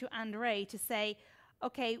question to Andre to say,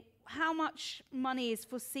 okay, how much money is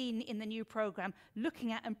foreseen in the new program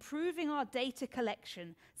looking at improving our data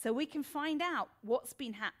collection so we can find out what's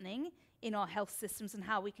been happening in our health systems and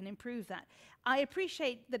how we can improve that? I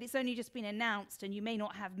appreciate that it's only just been announced and you may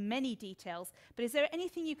not have many details, but is there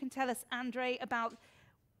anything you can tell us, Andre, about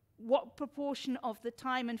what proportion of the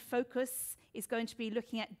time and focus is going to be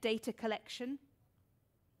looking at data collection?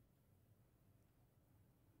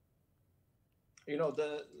 You know,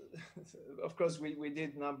 of course, we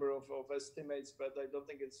did number of estimates, but I don't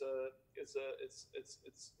think it's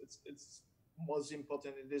most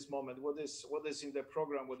important in this moment. What is in the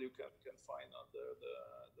program? What you can find under the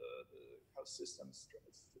health system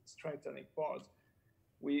strengthening part.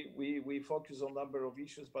 We focus on number of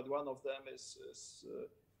issues, but one of them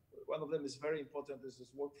is very important. This is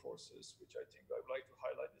workforces, which I think I'd like to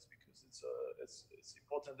highlight this because it's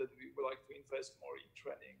important that we would like to invest more in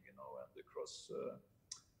training, you know, and across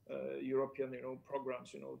European, you know,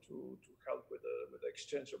 programs, you know, to help with the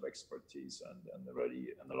exchange of expertise and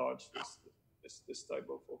really enlarge this type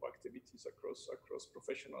of activities across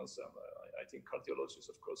professionals. And I think cardiologists,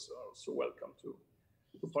 of course, are also welcome to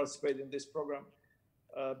participate in this program.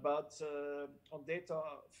 But on data,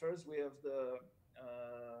 first we have the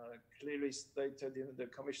clearly stated in the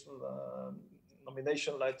Commission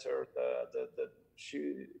nomination letter that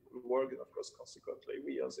she will work, and of course, consequently,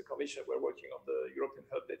 we as a Commission were working on the European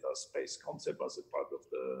Health Data Space concept as a part of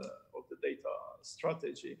the data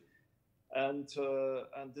strategy, and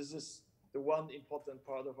this is the one important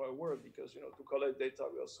part of our work because, you know, to collect data,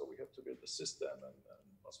 we have to build a system and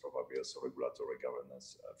most probably also regulatory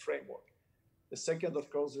governance framework. The second, of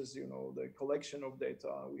course, is, you know, the collection of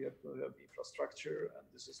data. We have to have infrastructure, and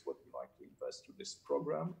this is what we like to invest to this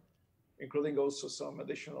program, including also some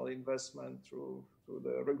additional investment through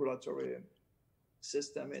the regulatory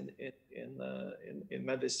system in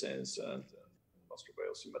medicines and most probably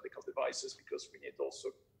also medical devices, because we need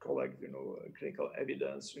also collect, you know, clinical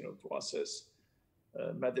evidence, you know, to assess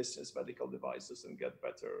medicines, medical devices, and get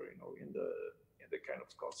better, you know, in the kind of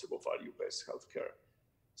concept of value-based healthcare.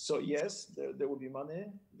 So yes, there will be money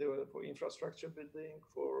there for infrastructure building,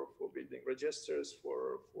 for building registers,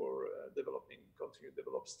 for continue to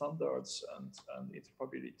develop standards and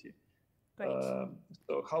interoperability.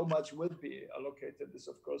 So how much will be allocated? This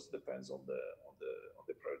of course depends on the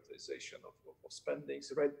prioritization of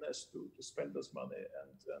spendings, readiness to spend this money,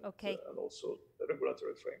 and also the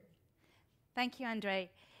regulatory framework. Thank you, Andre.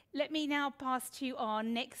 Let me now pass to our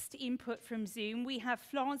next input from Zoom. We have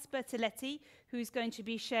Florence Bertoletti, who's going to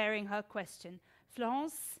be sharing her question.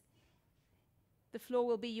 Florence, the floor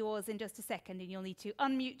will be yours in just a second, and you'll need to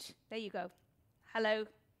unmute. There you go. Hello.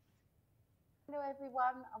 Hello,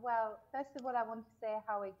 everyone. Well, first of all, I want to say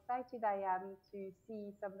how excited I am to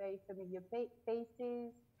see some very familiar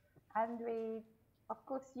faces. Andre, of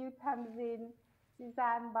course, you, Tamzin,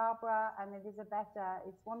 Suzanne, Barbara, and Elisabetta.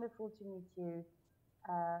 It's wonderful to meet you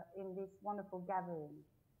in this wonderful gathering.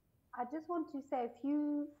 I just want to say a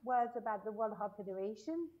few words about the World Heart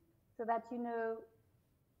Federation so that you know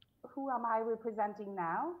who am I representing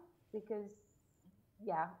now, because,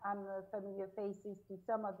 yeah, I'm a familiar faces to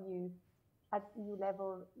some of you at EU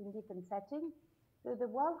level in different settings. So the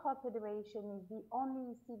World Heart Federation is the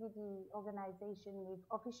only CVD organization with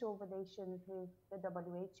official relations with the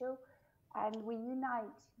WHO, and we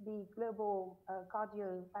unite the global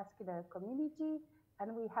cardiovascular community,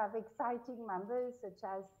 and we have exciting members such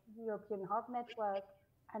as the European Heart Network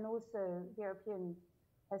and also the European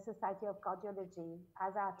Society of Cardiology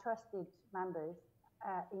as our trusted members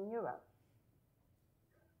in Europe.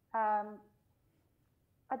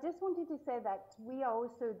 I just wanted to say that we are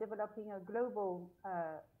also developing a global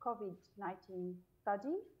COVID-19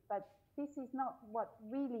 study, but this is not what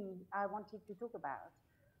really I wanted to talk about.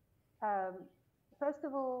 First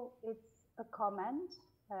of all, it's a comment,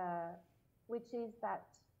 which is that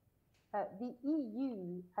the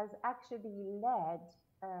EU has actually led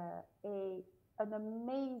an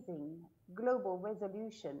amazing global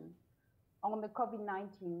resolution on the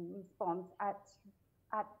COVID-19 response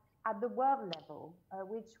at the world level,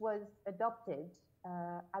 which was adopted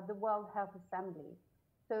at the World Health Assembly.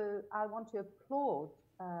 So I want to applaud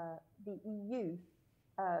the EU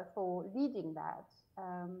for leading that.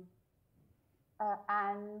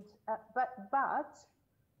 But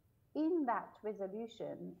in that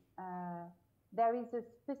resolution, there is a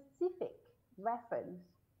specific reference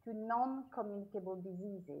to non-communicable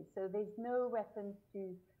diseases. So there's no reference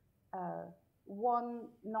to one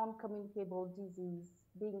non-communicable disease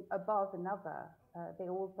being above another. They're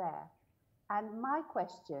all there. And my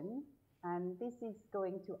question, and this is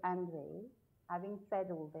going to Andre, having said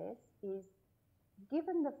all this, is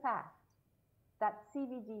given the fact that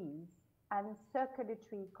CVDs and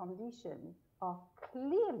circulatory conditions are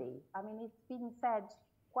clearly, I mean, it's been said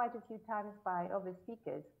quite a few times by other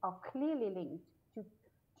speakers, are clearly linked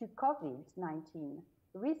to COVID-19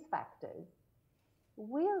 risk factors.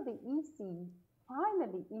 Will the EC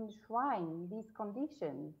finally enshrine these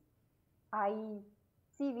conditions, i.e.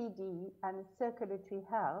 CVD and circulatory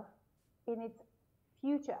health, in its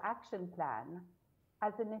future action plan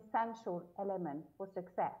as an essential element for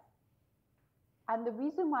success? And the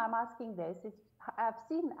reason why I'm asking this is I've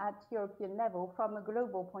seen at European level, from a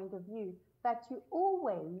global point of view, that you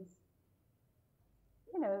always,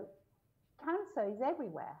 you know, cancer is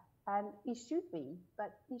everywhere, and it should be,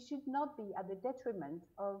 but it should not be at the detriment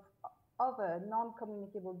of other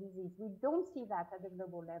non-communicable disease. We don't see that at the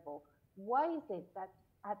global level. Why is it that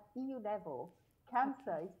at EU level,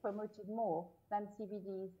 cancer is promoted more than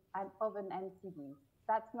CVDs and other NCDs?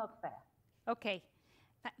 That's not fair. Okay.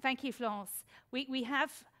 Thank you, Florence. We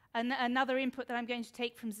have another input that I'm going to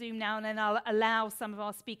take from Zoom now, and then I'll allow some of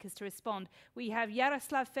our speakers to respond. We have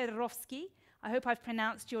Yaroslav Fedorovsky. I hope I've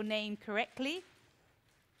pronounced your name correctly.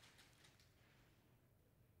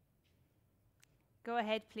 Go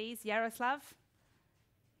ahead, please, Yaroslav.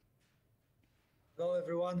 Hello,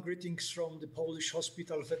 everyone. Greetings from the Polish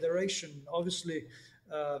Hospital Federation. Obviously,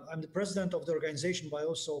 I'm the president of the organization, but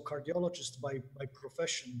also a cardiologist by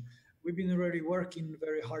profession. We've been really working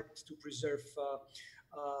very hard to preserve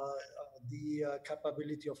the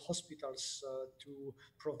capability of hospitals to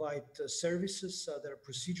provide services. There are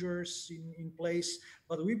procedures in place,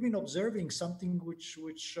 but we've been observing something which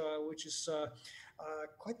is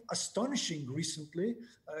quite astonishing recently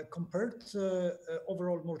compared to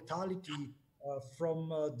overall mortality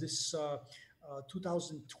from this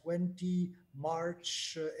 2020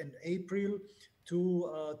 March and April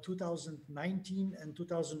to 2019 and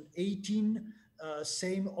 2018.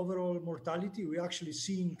 Same overall mortality. We're actually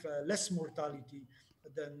seeing less mortality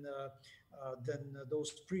than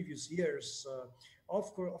those previous years.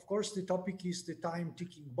 Of course, the topic is the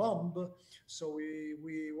time-ticking bomb. So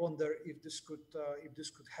we wonder if this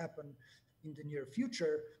could happen in the near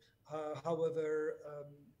future. However,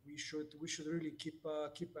 we should really keep a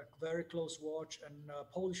very close watch. And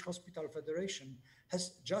Polish Hospital Federation has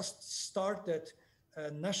just started a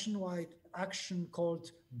nationwide action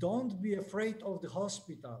called "Don't Be Afraid of the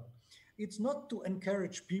Hospital." It's not to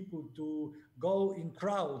encourage people to go in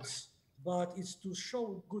crowds, but it's to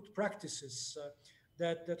show good practices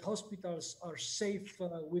that hospitals are safe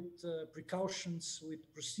with precautions, with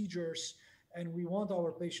procedures, and we want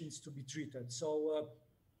our patients to be treated. So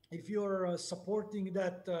if you're supporting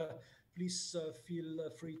that, please feel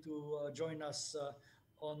free to join us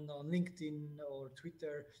on LinkedIn or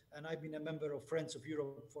Twitter. And I've been a member of Friends of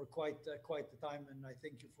Europe for quite a time, and I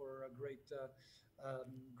thank you for a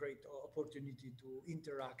great opportunity to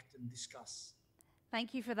interact and discuss.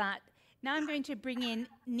 Thank you for that. Now I'm going to bring in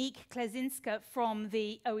Nick Klesinska from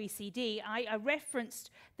the OECD. I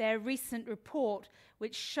referenced their recent report,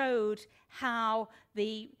 which showed how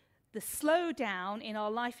the slowdown in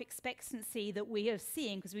our life expectancy that we are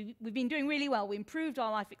seeing, because we've been doing really well, we improved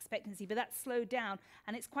our life expectancy, but that slowed down,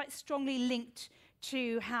 and it's quite strongly linked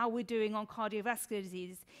to how we're doing on cardiovascular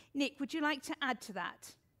disease. Nick, would you like to add to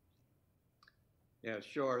that? Yeah,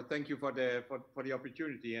 sure. Thank you for the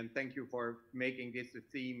opportunity, and thank you for making this a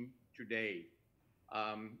theme today.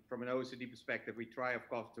 From an OECD perspective, we try, of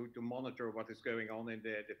course, to monitor what is going on in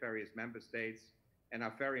the various member states, and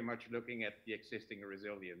are very much looking at the existing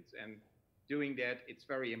resilience. And doing that, it's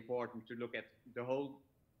very important to look at the whole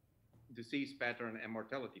disease pattern and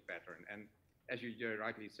mortality pattern. And as you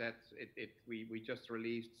rightly said, we just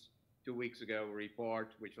released 2 weeks ago a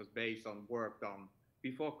report which was based on work done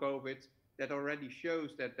before COVID that already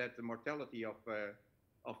shows that the mortality of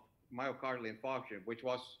myocardial infarction, which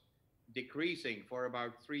was decreasing for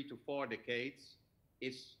about 3 to 4 decades,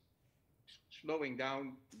 is slowing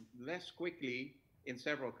down less quickly in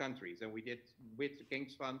several countries. And we did, with the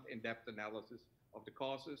King's Fund, in-depth analysis of the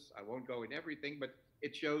causes. I won't go in everything, but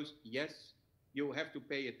it shows, yes, you have to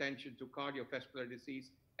pay attention to cardiovascular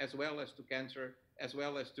disease as well as to cancer, as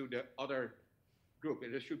well as to the other group.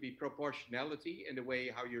 There should be proportionality in the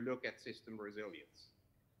way how you look at system resilience.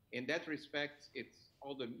 In that respect, it's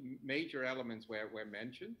all the major elements were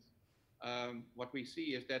mentioned. What we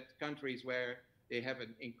see is that countries where they have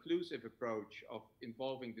an inclusive approach of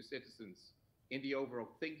involving the citizens in the overall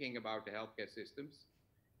thinking about the healthcare systems,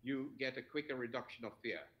 you get a quicker reduction of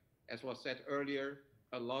fear. As was said earlier,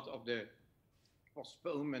 a lot of the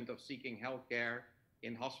postponement of seeking healthcare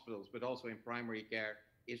in hospitals, but also in primary care,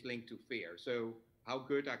 is linked to fear. So how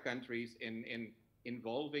good are countries in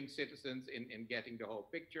involving citizens in getting the whole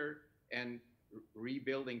picture? And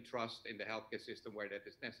rebuilding trust in the healthcare system where that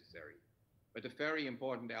is necessary. But a very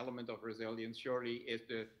important element of resilience surely is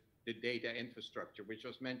the data infrastructure, which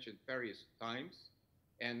was mentioned various times.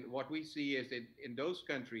 And what we see is that in those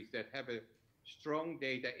countries that have a strong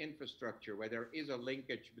data infrastructure, where there is a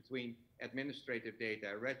linkage between administrative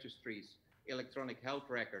data, registries, electronic health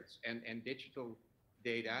records, and digital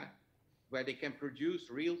data, where they can produce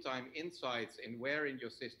real-time insights in where in your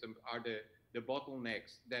system are the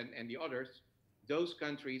bottlenecks and the others, those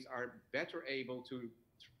countries are better able to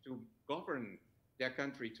govern their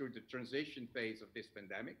country through the transition phase of this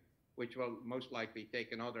pandemic, which will most likely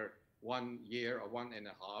take another 1 year or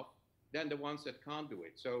 1.5, than the ones that can't do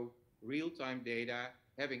it. So real-time data,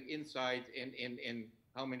 having insight in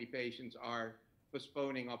how many patients are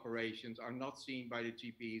postponing operations, are not seen by the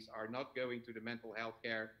GPs, are not going to the mental health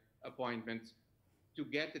care appointments, to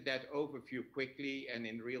get that overview quickly and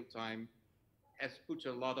in real time has puts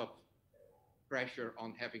a lot of pressure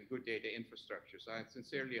on having good data infrastructure. So I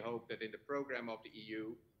sincerely hope that in the program of the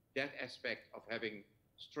EU, that aspect of having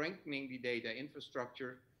strengthening the data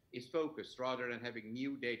infrastructure is focused rather than having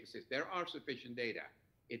new data sets. There are sufficient data.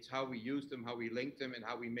 It's how we use them, how we link them, and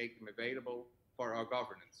how we make them available for our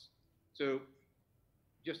governance. So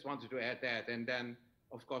just wanted to add that. And then,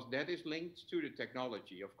 of course, that is linked to the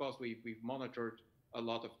technology. Of course, we've monitored a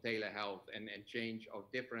lot of telehealth and change of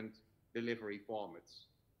different delivery formats.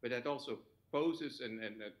 But that also poses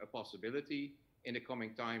a possibility in the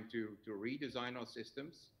coming time to redesign our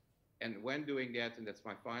systems. And when doing that, and that's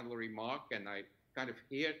my final remark, and I kind of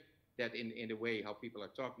hear that in the way how people are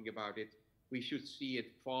talking about it, we should see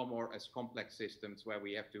it far more as complex systems where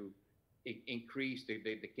we have to increase the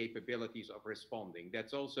capabilities of responding.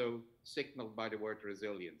 That's also signaled by the word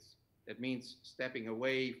resilience. That means stepping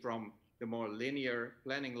away from the more linear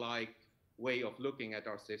planning-like way of looking at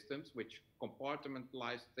our systems, which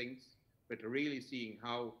compartmentalize things, but really seeing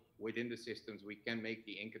how within the systems we can make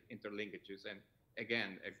the interlinkages. And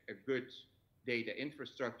again, a good data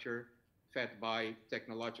infrastructure fed by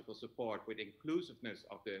technological support with inclusiveness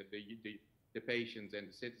of the patients and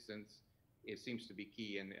the citizens, it seems to be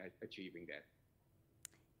key in achieving that.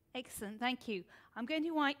 Excellent, thank you. I'm going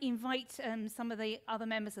to invite some of the other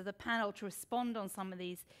members of the panel to respond on some of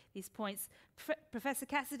these points. Professor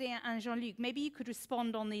Cassidy and Jean-Luc, maybe you could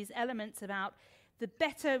respond on these elements about the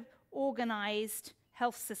better organized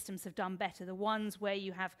health systems have done better, the ones where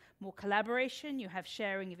you have more collaboration, you have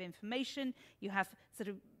sharing of information, you have sort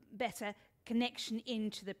of better connection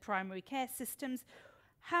into the primary care systems.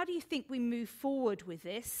 How do you think we move forward with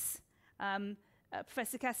this?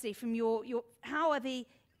 Professor Cassidy, from how are the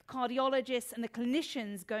cardiologists and the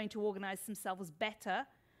clinicians going to organize themselves better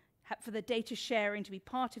for the data sharing to be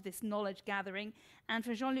part of this knowledge gathering? And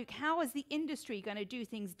for Jean-Luc, how is the industry going to do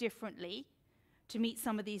things differently to meet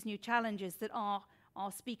some of these new challenges that our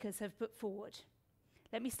speakers have put forward?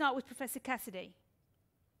 Let me start with Professor Cassidy.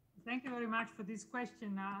 Thank you very much for this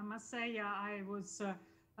question. I must say I was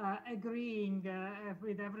agreeing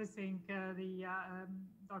with everything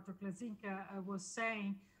Dr. Klasinka was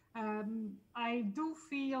saying. I do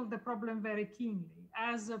feel the problem very keenly.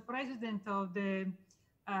 As a president of the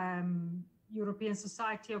European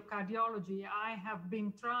Society of Cardiology, I have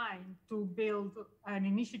been trying to build an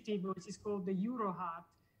initiative which is called the EuroHeart,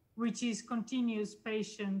 which is continuous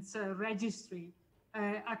patients registry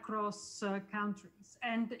across countries.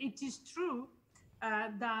 And it is true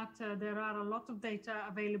that there are a lot of data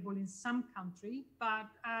available in some country, but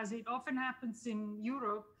as it often happens in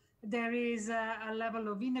Europe, there is a level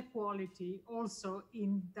of inequality also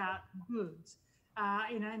in that goods,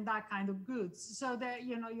 in that kind of goods. So that,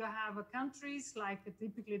 you have countries like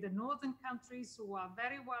typically the northern countries who are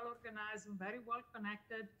very well organized and very well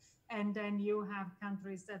connected, and then you have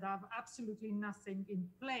countries that have absolutely nothing in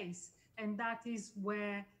place. And that is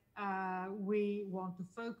where we want to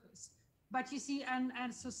focus. But you see,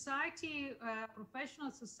 and society,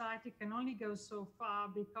 professional society can only go so far,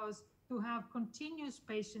 because to have continuous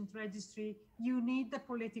patient registry, you need the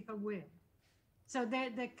political will. So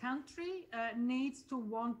the country needs to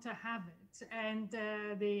want to have it, and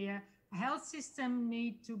the health system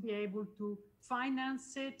need to be able to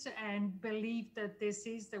finance it and believe that this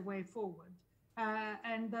is the way forward.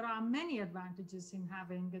 And there are many advantages in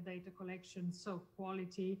having the data collection so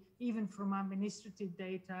quality, even from administrative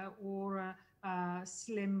data or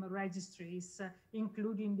slim registries,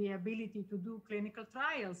 including the ability to do clinical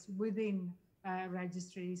trials within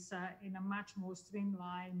registries in a much more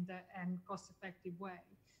streamlined and cost-effective way.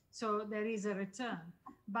 So there is a return.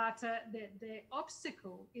 But the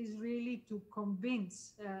obstacle is really to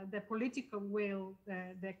convince the political will,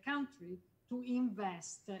 the country, to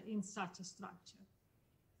invest in such a structure.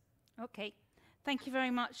 Okay. Thank you very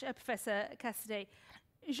much, Professor Cassidy.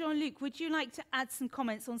 Jean-Luc, would you like to add some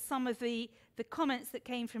comments on some of the comments that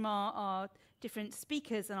came from our different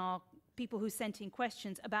speakers and our people who sent in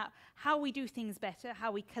questions about how we do things better,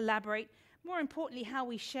 how we collaborate, more importantly, how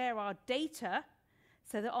we share our data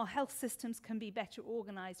so that our health systems can be better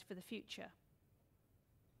organized for the future?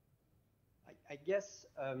 I guess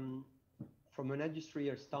from an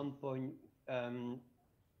industrial standpoint,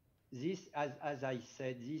 this, as I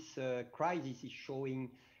said, this crisis is showing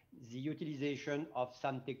the utilization of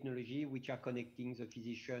some technology which are connecting the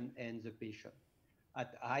physician and the patient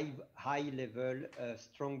at high level,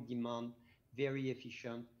 strong demand, very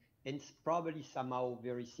efficient, and probably somehow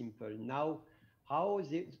very simple. Now, how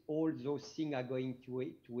all those things are going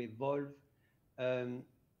to evolve,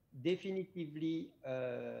 definitively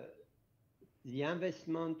the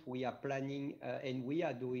investment we are planning and we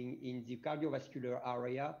are doing in the cardiovascular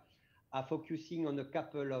area are focusing on a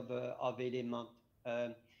couple of elements.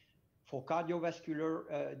 For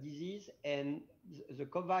cardiovascular disease, and the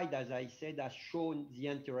COVID, as I said, has shown the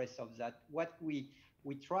interest of that. What we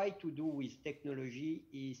try to do with technology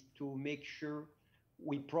is to make sure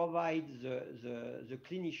we provide the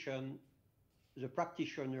clinician, the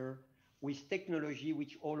practitioner, with technology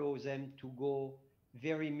which allows them to go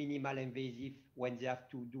very minimal invasive when they have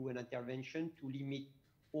to do an intervention to limit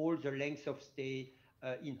all the length of stay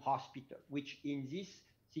in hospital, which in this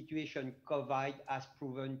situation, COVID has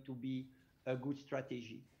proven to be a good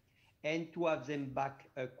strategy, and to have them back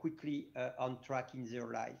quickly on track in their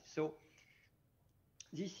life. So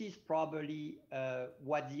this is probably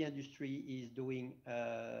what the industry is doing,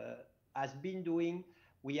 has been doing.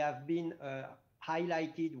 We have been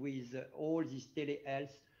highlighted with all this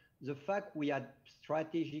telehealth, the fact we are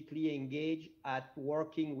strategically engaged at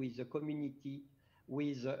working with the community,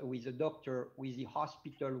 with the doctor, with the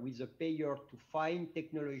hospital, with the payer to find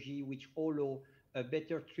technology which allow a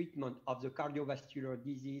better treatment of the cardiovascular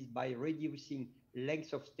disease by reducing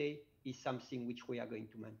length of stay is something which we are going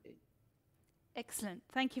to maintain. Excellent.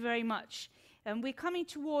 Thank you very much. We're coming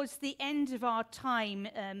towards the end of our time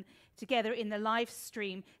together in the live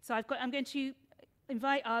stream. So I'm going to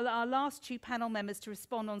invite our last two panel members to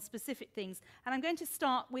respond on specific things. And I'm going to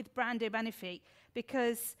start with Brando Benefi,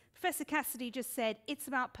 because Professor Cassidy just said it's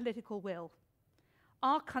about political will.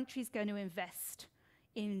 Our country's going to invest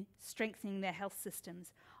in strengthening their health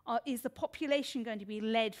systems. Is the population going to be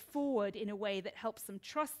led forward in a way that helps them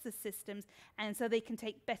trust the systems and so they can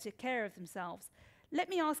take better care of themselves? Let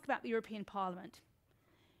me ask about the European Parliament.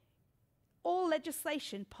 All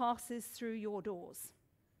legislation passes through your doors.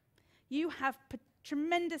 You have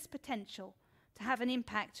tremendous potential to have an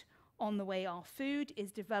impact on the way our food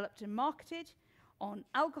is developed and marketed, on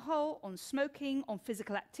alcohol, on smoking, on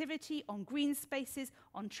physical activity, on green spaces,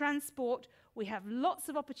 on transport. We have lots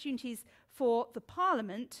of opportunities for the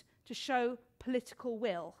Parliament to show political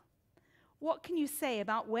will. What can you say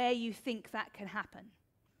about where you think that can happen?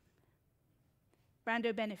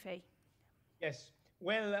 Brando Benefi. Yes,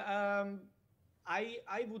 well,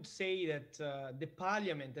 I would say that the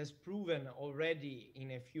Parliament has proven already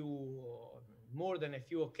in more than a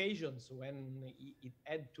few occasions when it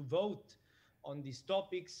had to vote on these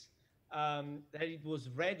topics, that it was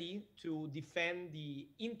ready to defend the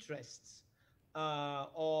interests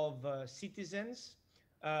of citizens,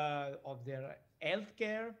 of their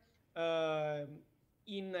healthcare,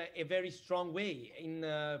 in a very strong way, in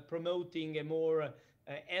promoting a more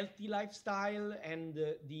healthy lifestyle and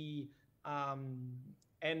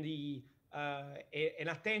an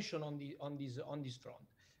attention on this front.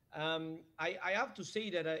 I have to say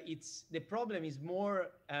that the problem is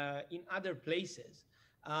more in other places.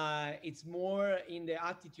 It's more in the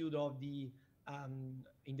attitude of the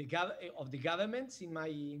governments, in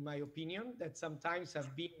my opinion, that sometimes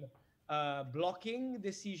have been blocking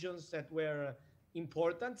decisions that were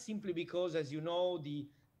important, simply because, as you know, the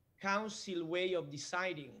council way of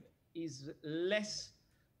deciding is less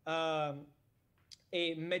a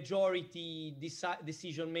majority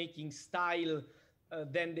decision-making style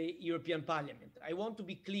than the European Parliament. I want to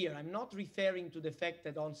be clear. I'm not referring to the fact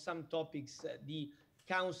that on some topics the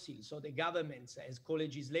councils or the governments as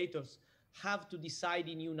co-legislators have to decide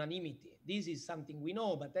in unanimity. This is something we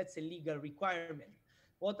know, but that's a legal requirement.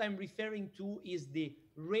 What I'm referring to is the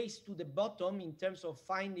race to the bottom in terms of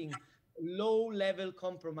finding low-level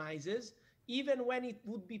compromises, even when it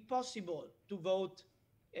would be possible to vote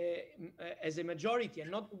as a majority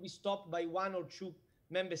and not to be stopped by one or two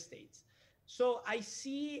member states. So I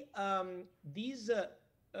see this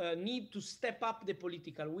need to step up the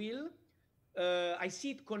political will. I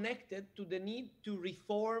see it connected to the need to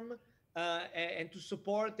reform and to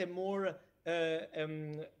support a more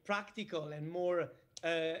practical and more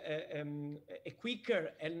a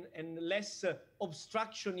quicker and less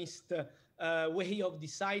obstructionist way of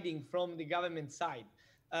deciding from the government side.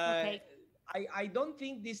 Okay. I don't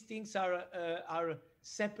think these things are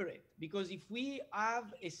separate, because if we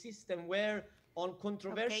have a system where on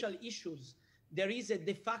controversial issues there is a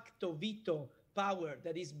de facto veto power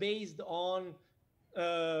that is based on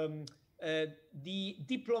the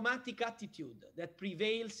diplomatic attitude that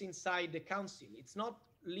prevails inside the council, it's not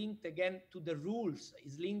linked again to the rules,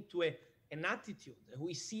 it's linked to an attitude.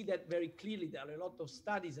 We see that very clearly. There are a lot of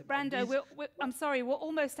studies about Brando, this. I'm sorry, we're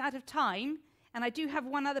almost out of time. And I do have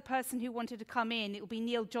one other person who wanted to come in. It will be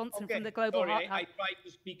Neil Johnson from the Global Heart Hub. I tried to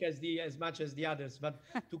speak as much as the others, but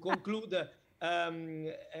to conclude,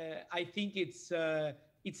 I think it's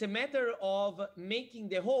a matter of making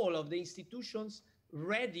the whole of the institutions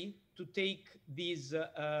ready to take this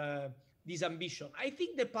ambition. I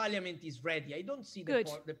think the Parliament is ready. I don't see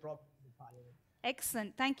the problem in the Parliament.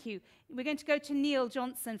 Excellent, thank you. We're going to go to Neil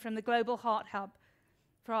Johnson from the Global Heart Hub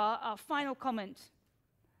for our final comment.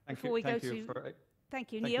 Thank you,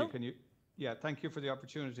 Neil. Thank you for the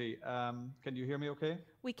opportunity. Can you hear me okay?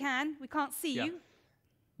 We can. We can't see you.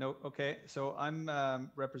 No, okay. So I'm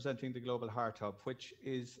representing the Global Heart Hub, which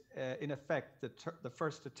is in effect the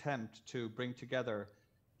first attempt to bring together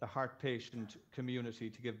the heart patient community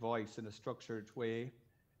to give voice in a structured way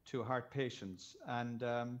to heart patients. And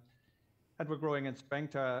we're growing in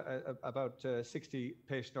strength. About 60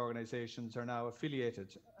 patient organizations are now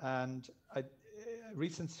affiliated. And a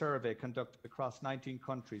recent survey conducted across 19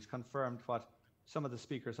 countries confirmed what some of the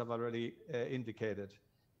speakers have already indicated,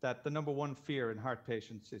 that the number one fear in heart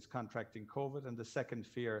patients is contracting COVID, and the second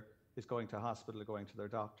fear is going to hospital, going to their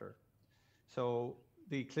doctor. So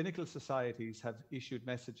the clinical societies have issued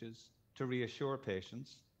messages to reassure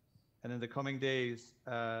patients, and in the coming days,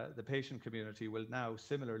 the patient community will now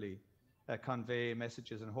similarly convey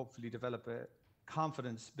messages and hopefully develop a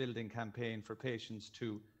confidence-building campaign for patients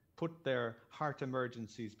to put their heart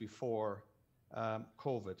emergencies before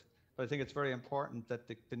COVID. But I think it's very important that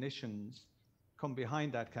the clinicians come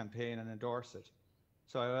behind that campaign and endorse it.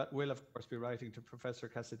 So I will, of course, be writing to Professor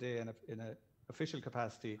Cassidy in an official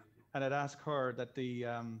capacity, and I'd ask her that the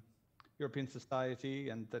European Society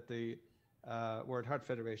and that the World Heart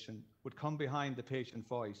Federation would come behind the patient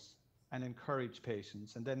voice and encourage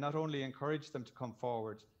patients, and then not only encourage them to come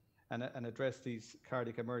forward and address these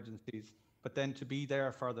cardiac emergencies, but then to be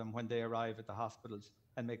there for them when they arrive at the hospitals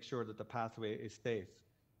and make sure that the pathway is safe.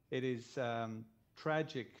 It is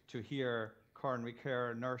tragic to hear coronary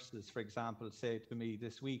care nurses, for example, say to me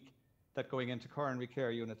this week that going into coronary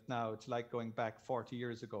care units now, it's like going back 40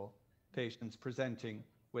 years ago. Patients presenting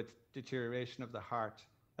with deterioration of the heart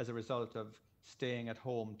as a result of staying at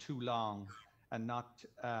home too long and not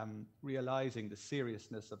realizing the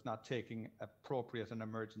seriousness of not taking appropriate and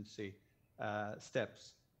emergency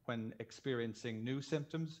steps when experiencing new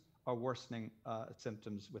symptoms or worsening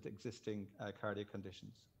symptoms with existing cardiac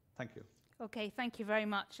conditions. Thank you. Okay, thank you very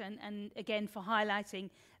much. And again, for highlighting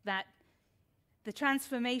that the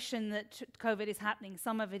transformation that COVID is happening,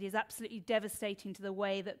 some of it is absolutely devastating to the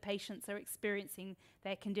way that patients are experiencing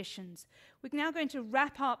their conditions. We're now going to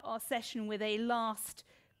wrap up our session with a last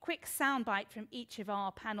quick soundbite from each of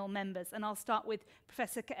our panel members. And I'll start with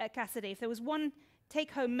Professor Cassidy. If there was one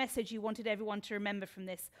take-home message you wanted everyone to remember from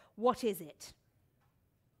this, what is it?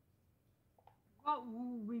 What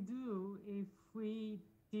would we do if we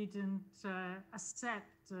didn't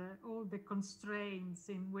accept all the constraints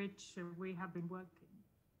in which we have been working?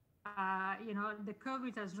 The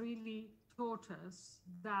COVID has really taught us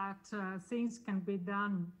that things can be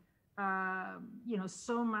done,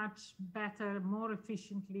 so much better, more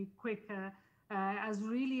efficiently, quicker, has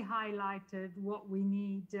really highlighted what we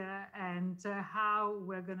need and how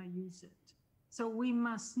we're going to use it. So we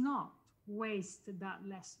must not waste that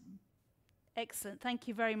lesson. Excellent. Thank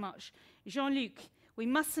you very much. Jean-Luc, we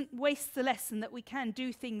mustn't waste the lesson that we can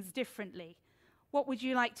do things differently. What would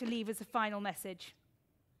you like to leave as a final message?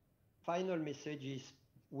 Final message is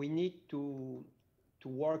we need to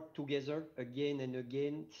work together again and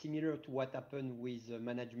again, similar to what happened with the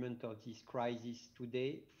management of this crisis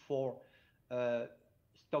today, for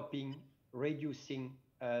stopping, reducing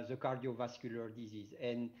the cardiovascular disease.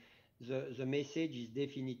 And the message is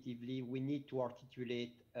definitively we need to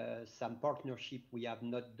articulate some partnership we have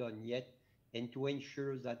not done yet, and to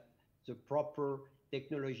ensure that the proper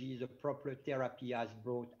technology, the proper therapy is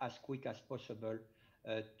brought as quick as possible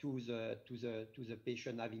to the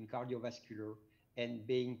patient having cardiovascular and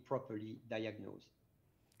being properly diagnosed.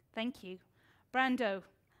 Thank you. Brando,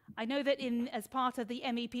 I know that as part of the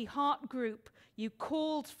MEP Heart Group, you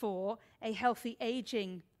called for a healthy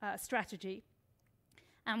aging strategy.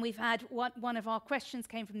 And we've had one of our questions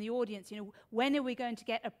came from the audience, when are we going to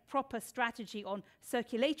get a proper strategy on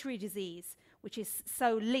circulatory disease, which is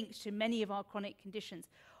so linked to many of our chronic conditions?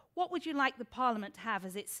 What would you like the Parliament to have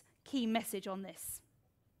as its key message on this?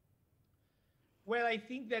 Well, I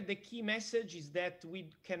think that the key message is that we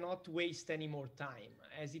cannot waste any more time.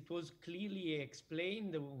 As it was clearly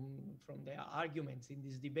explained from the arguments in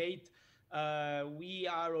this debate, we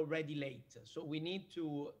are already late. So we need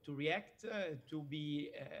to react, to be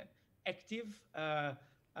active,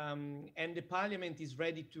 and the Parliament is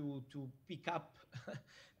ready to pick up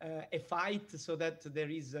a fight so that there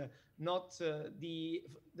is not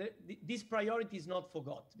this priority is not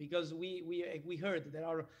forgot, because we heard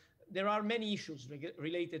there are many issues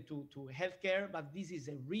related to healthcare, but this is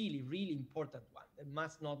a really, really important one that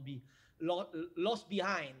must not be lost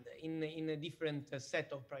behind in a different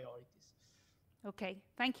set of priorities. Okay,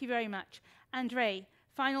 thank you very much. Andre,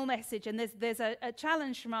 final message, and there's a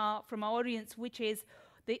challenge from our audience, which is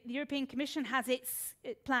the European Commission has its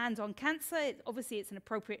plans on cancer. Obviously, it's an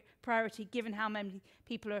appropriate priority given how many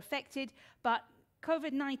people are affected, but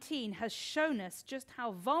COVID-19 has shown us just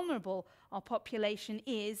how vulnerable our population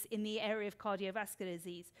is in the area of cardiovascular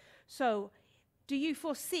disease. So, do you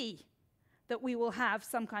foresee that we will have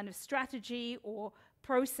some kind of strategy or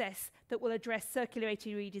process that will address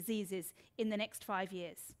circulatory diseases in the next 5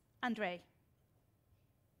 years? Andre.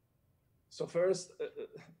 So first,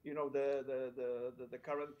 the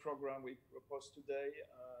current program we proposed today,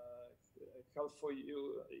 Health for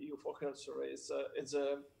EU for Health, sorry,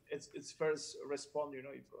 it's first respond.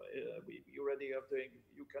 We already are doing.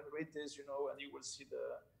 You can read this, and you will see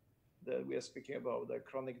we are speaking about the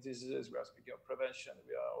chronic diseases. We are speaking of prevention.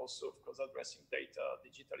 We are also, of course, addressing data,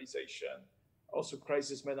 digitalization, also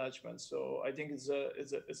crisis management. So I think it's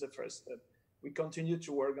a first step. We continue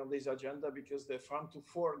to work on this agenda because the Farm to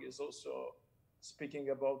Fork is also speaking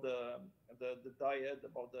about the diet,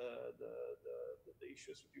 about the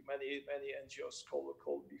issues many NGOs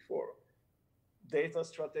called before. Data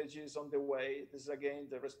strategy is on the way. This is again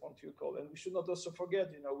the response to your call, and we should not also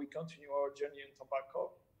forget. We continue our journey in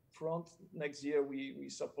tobacco front. Next year, we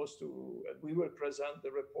will present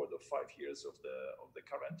the report of 5 years of the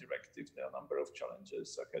current directive. There are a number of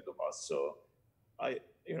challenges ahead of us. So, I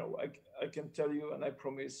can tell you, and I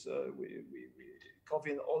promise,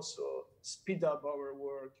 COVIN also speed up our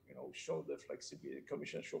work. Show the flexibility.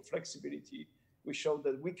 Commission show flexibility. We show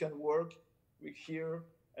that we can work, we hear,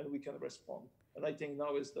 and we can respond. And I think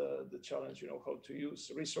now is the challenge, how to use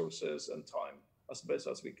resources and time as best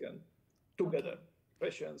as we can together,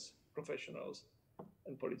 patients, professionals,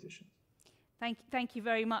 and politicians. Thank you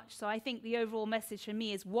very much. So I think the overall message for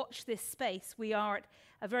me is watch this space. We are at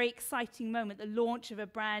a very exciting moment, the launch of a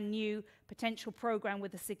brand new potential program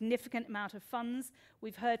with a significant amount of funds.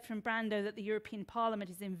 We've heard from Brando that the European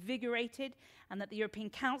Parliament is invigorated and that the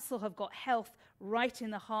European Council have got health right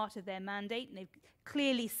in the heart of their mandate. And they've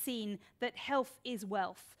clearly seen that health is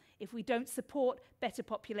wealth. If we don't support better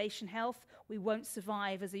population health, we won't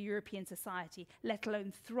survive as a European society, let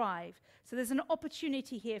alone thrive. So there's an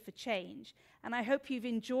opportunity here for change. And I hope you've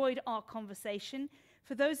enjoyed our conversation.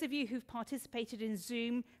 For those of you who've participated in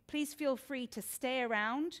Zoom, please feel free to stay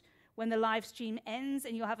around when the live stream ends,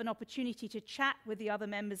 and you'll have an opportunity to chat with the other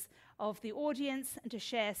members of the audience and to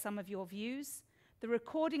share some of your views. The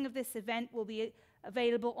recording of this event will be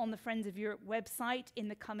available on the Friends of Europe website in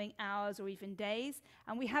the coming hours or even days.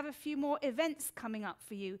 And we have a few more events coming up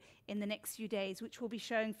for you in the next few days, which we'll be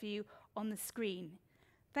showing for you on the screen.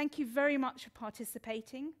 Thank you very much for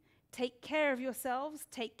participating. Take care of yourselves,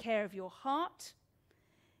 take care of your heart.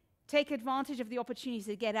 Take advantage of the opportunity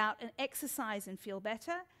to get out and exercise and feel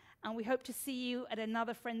better. And we hope to see you at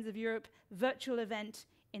another Friends of Europe virtual event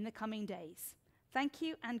in the coming days. Thank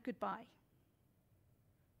you and goodbye.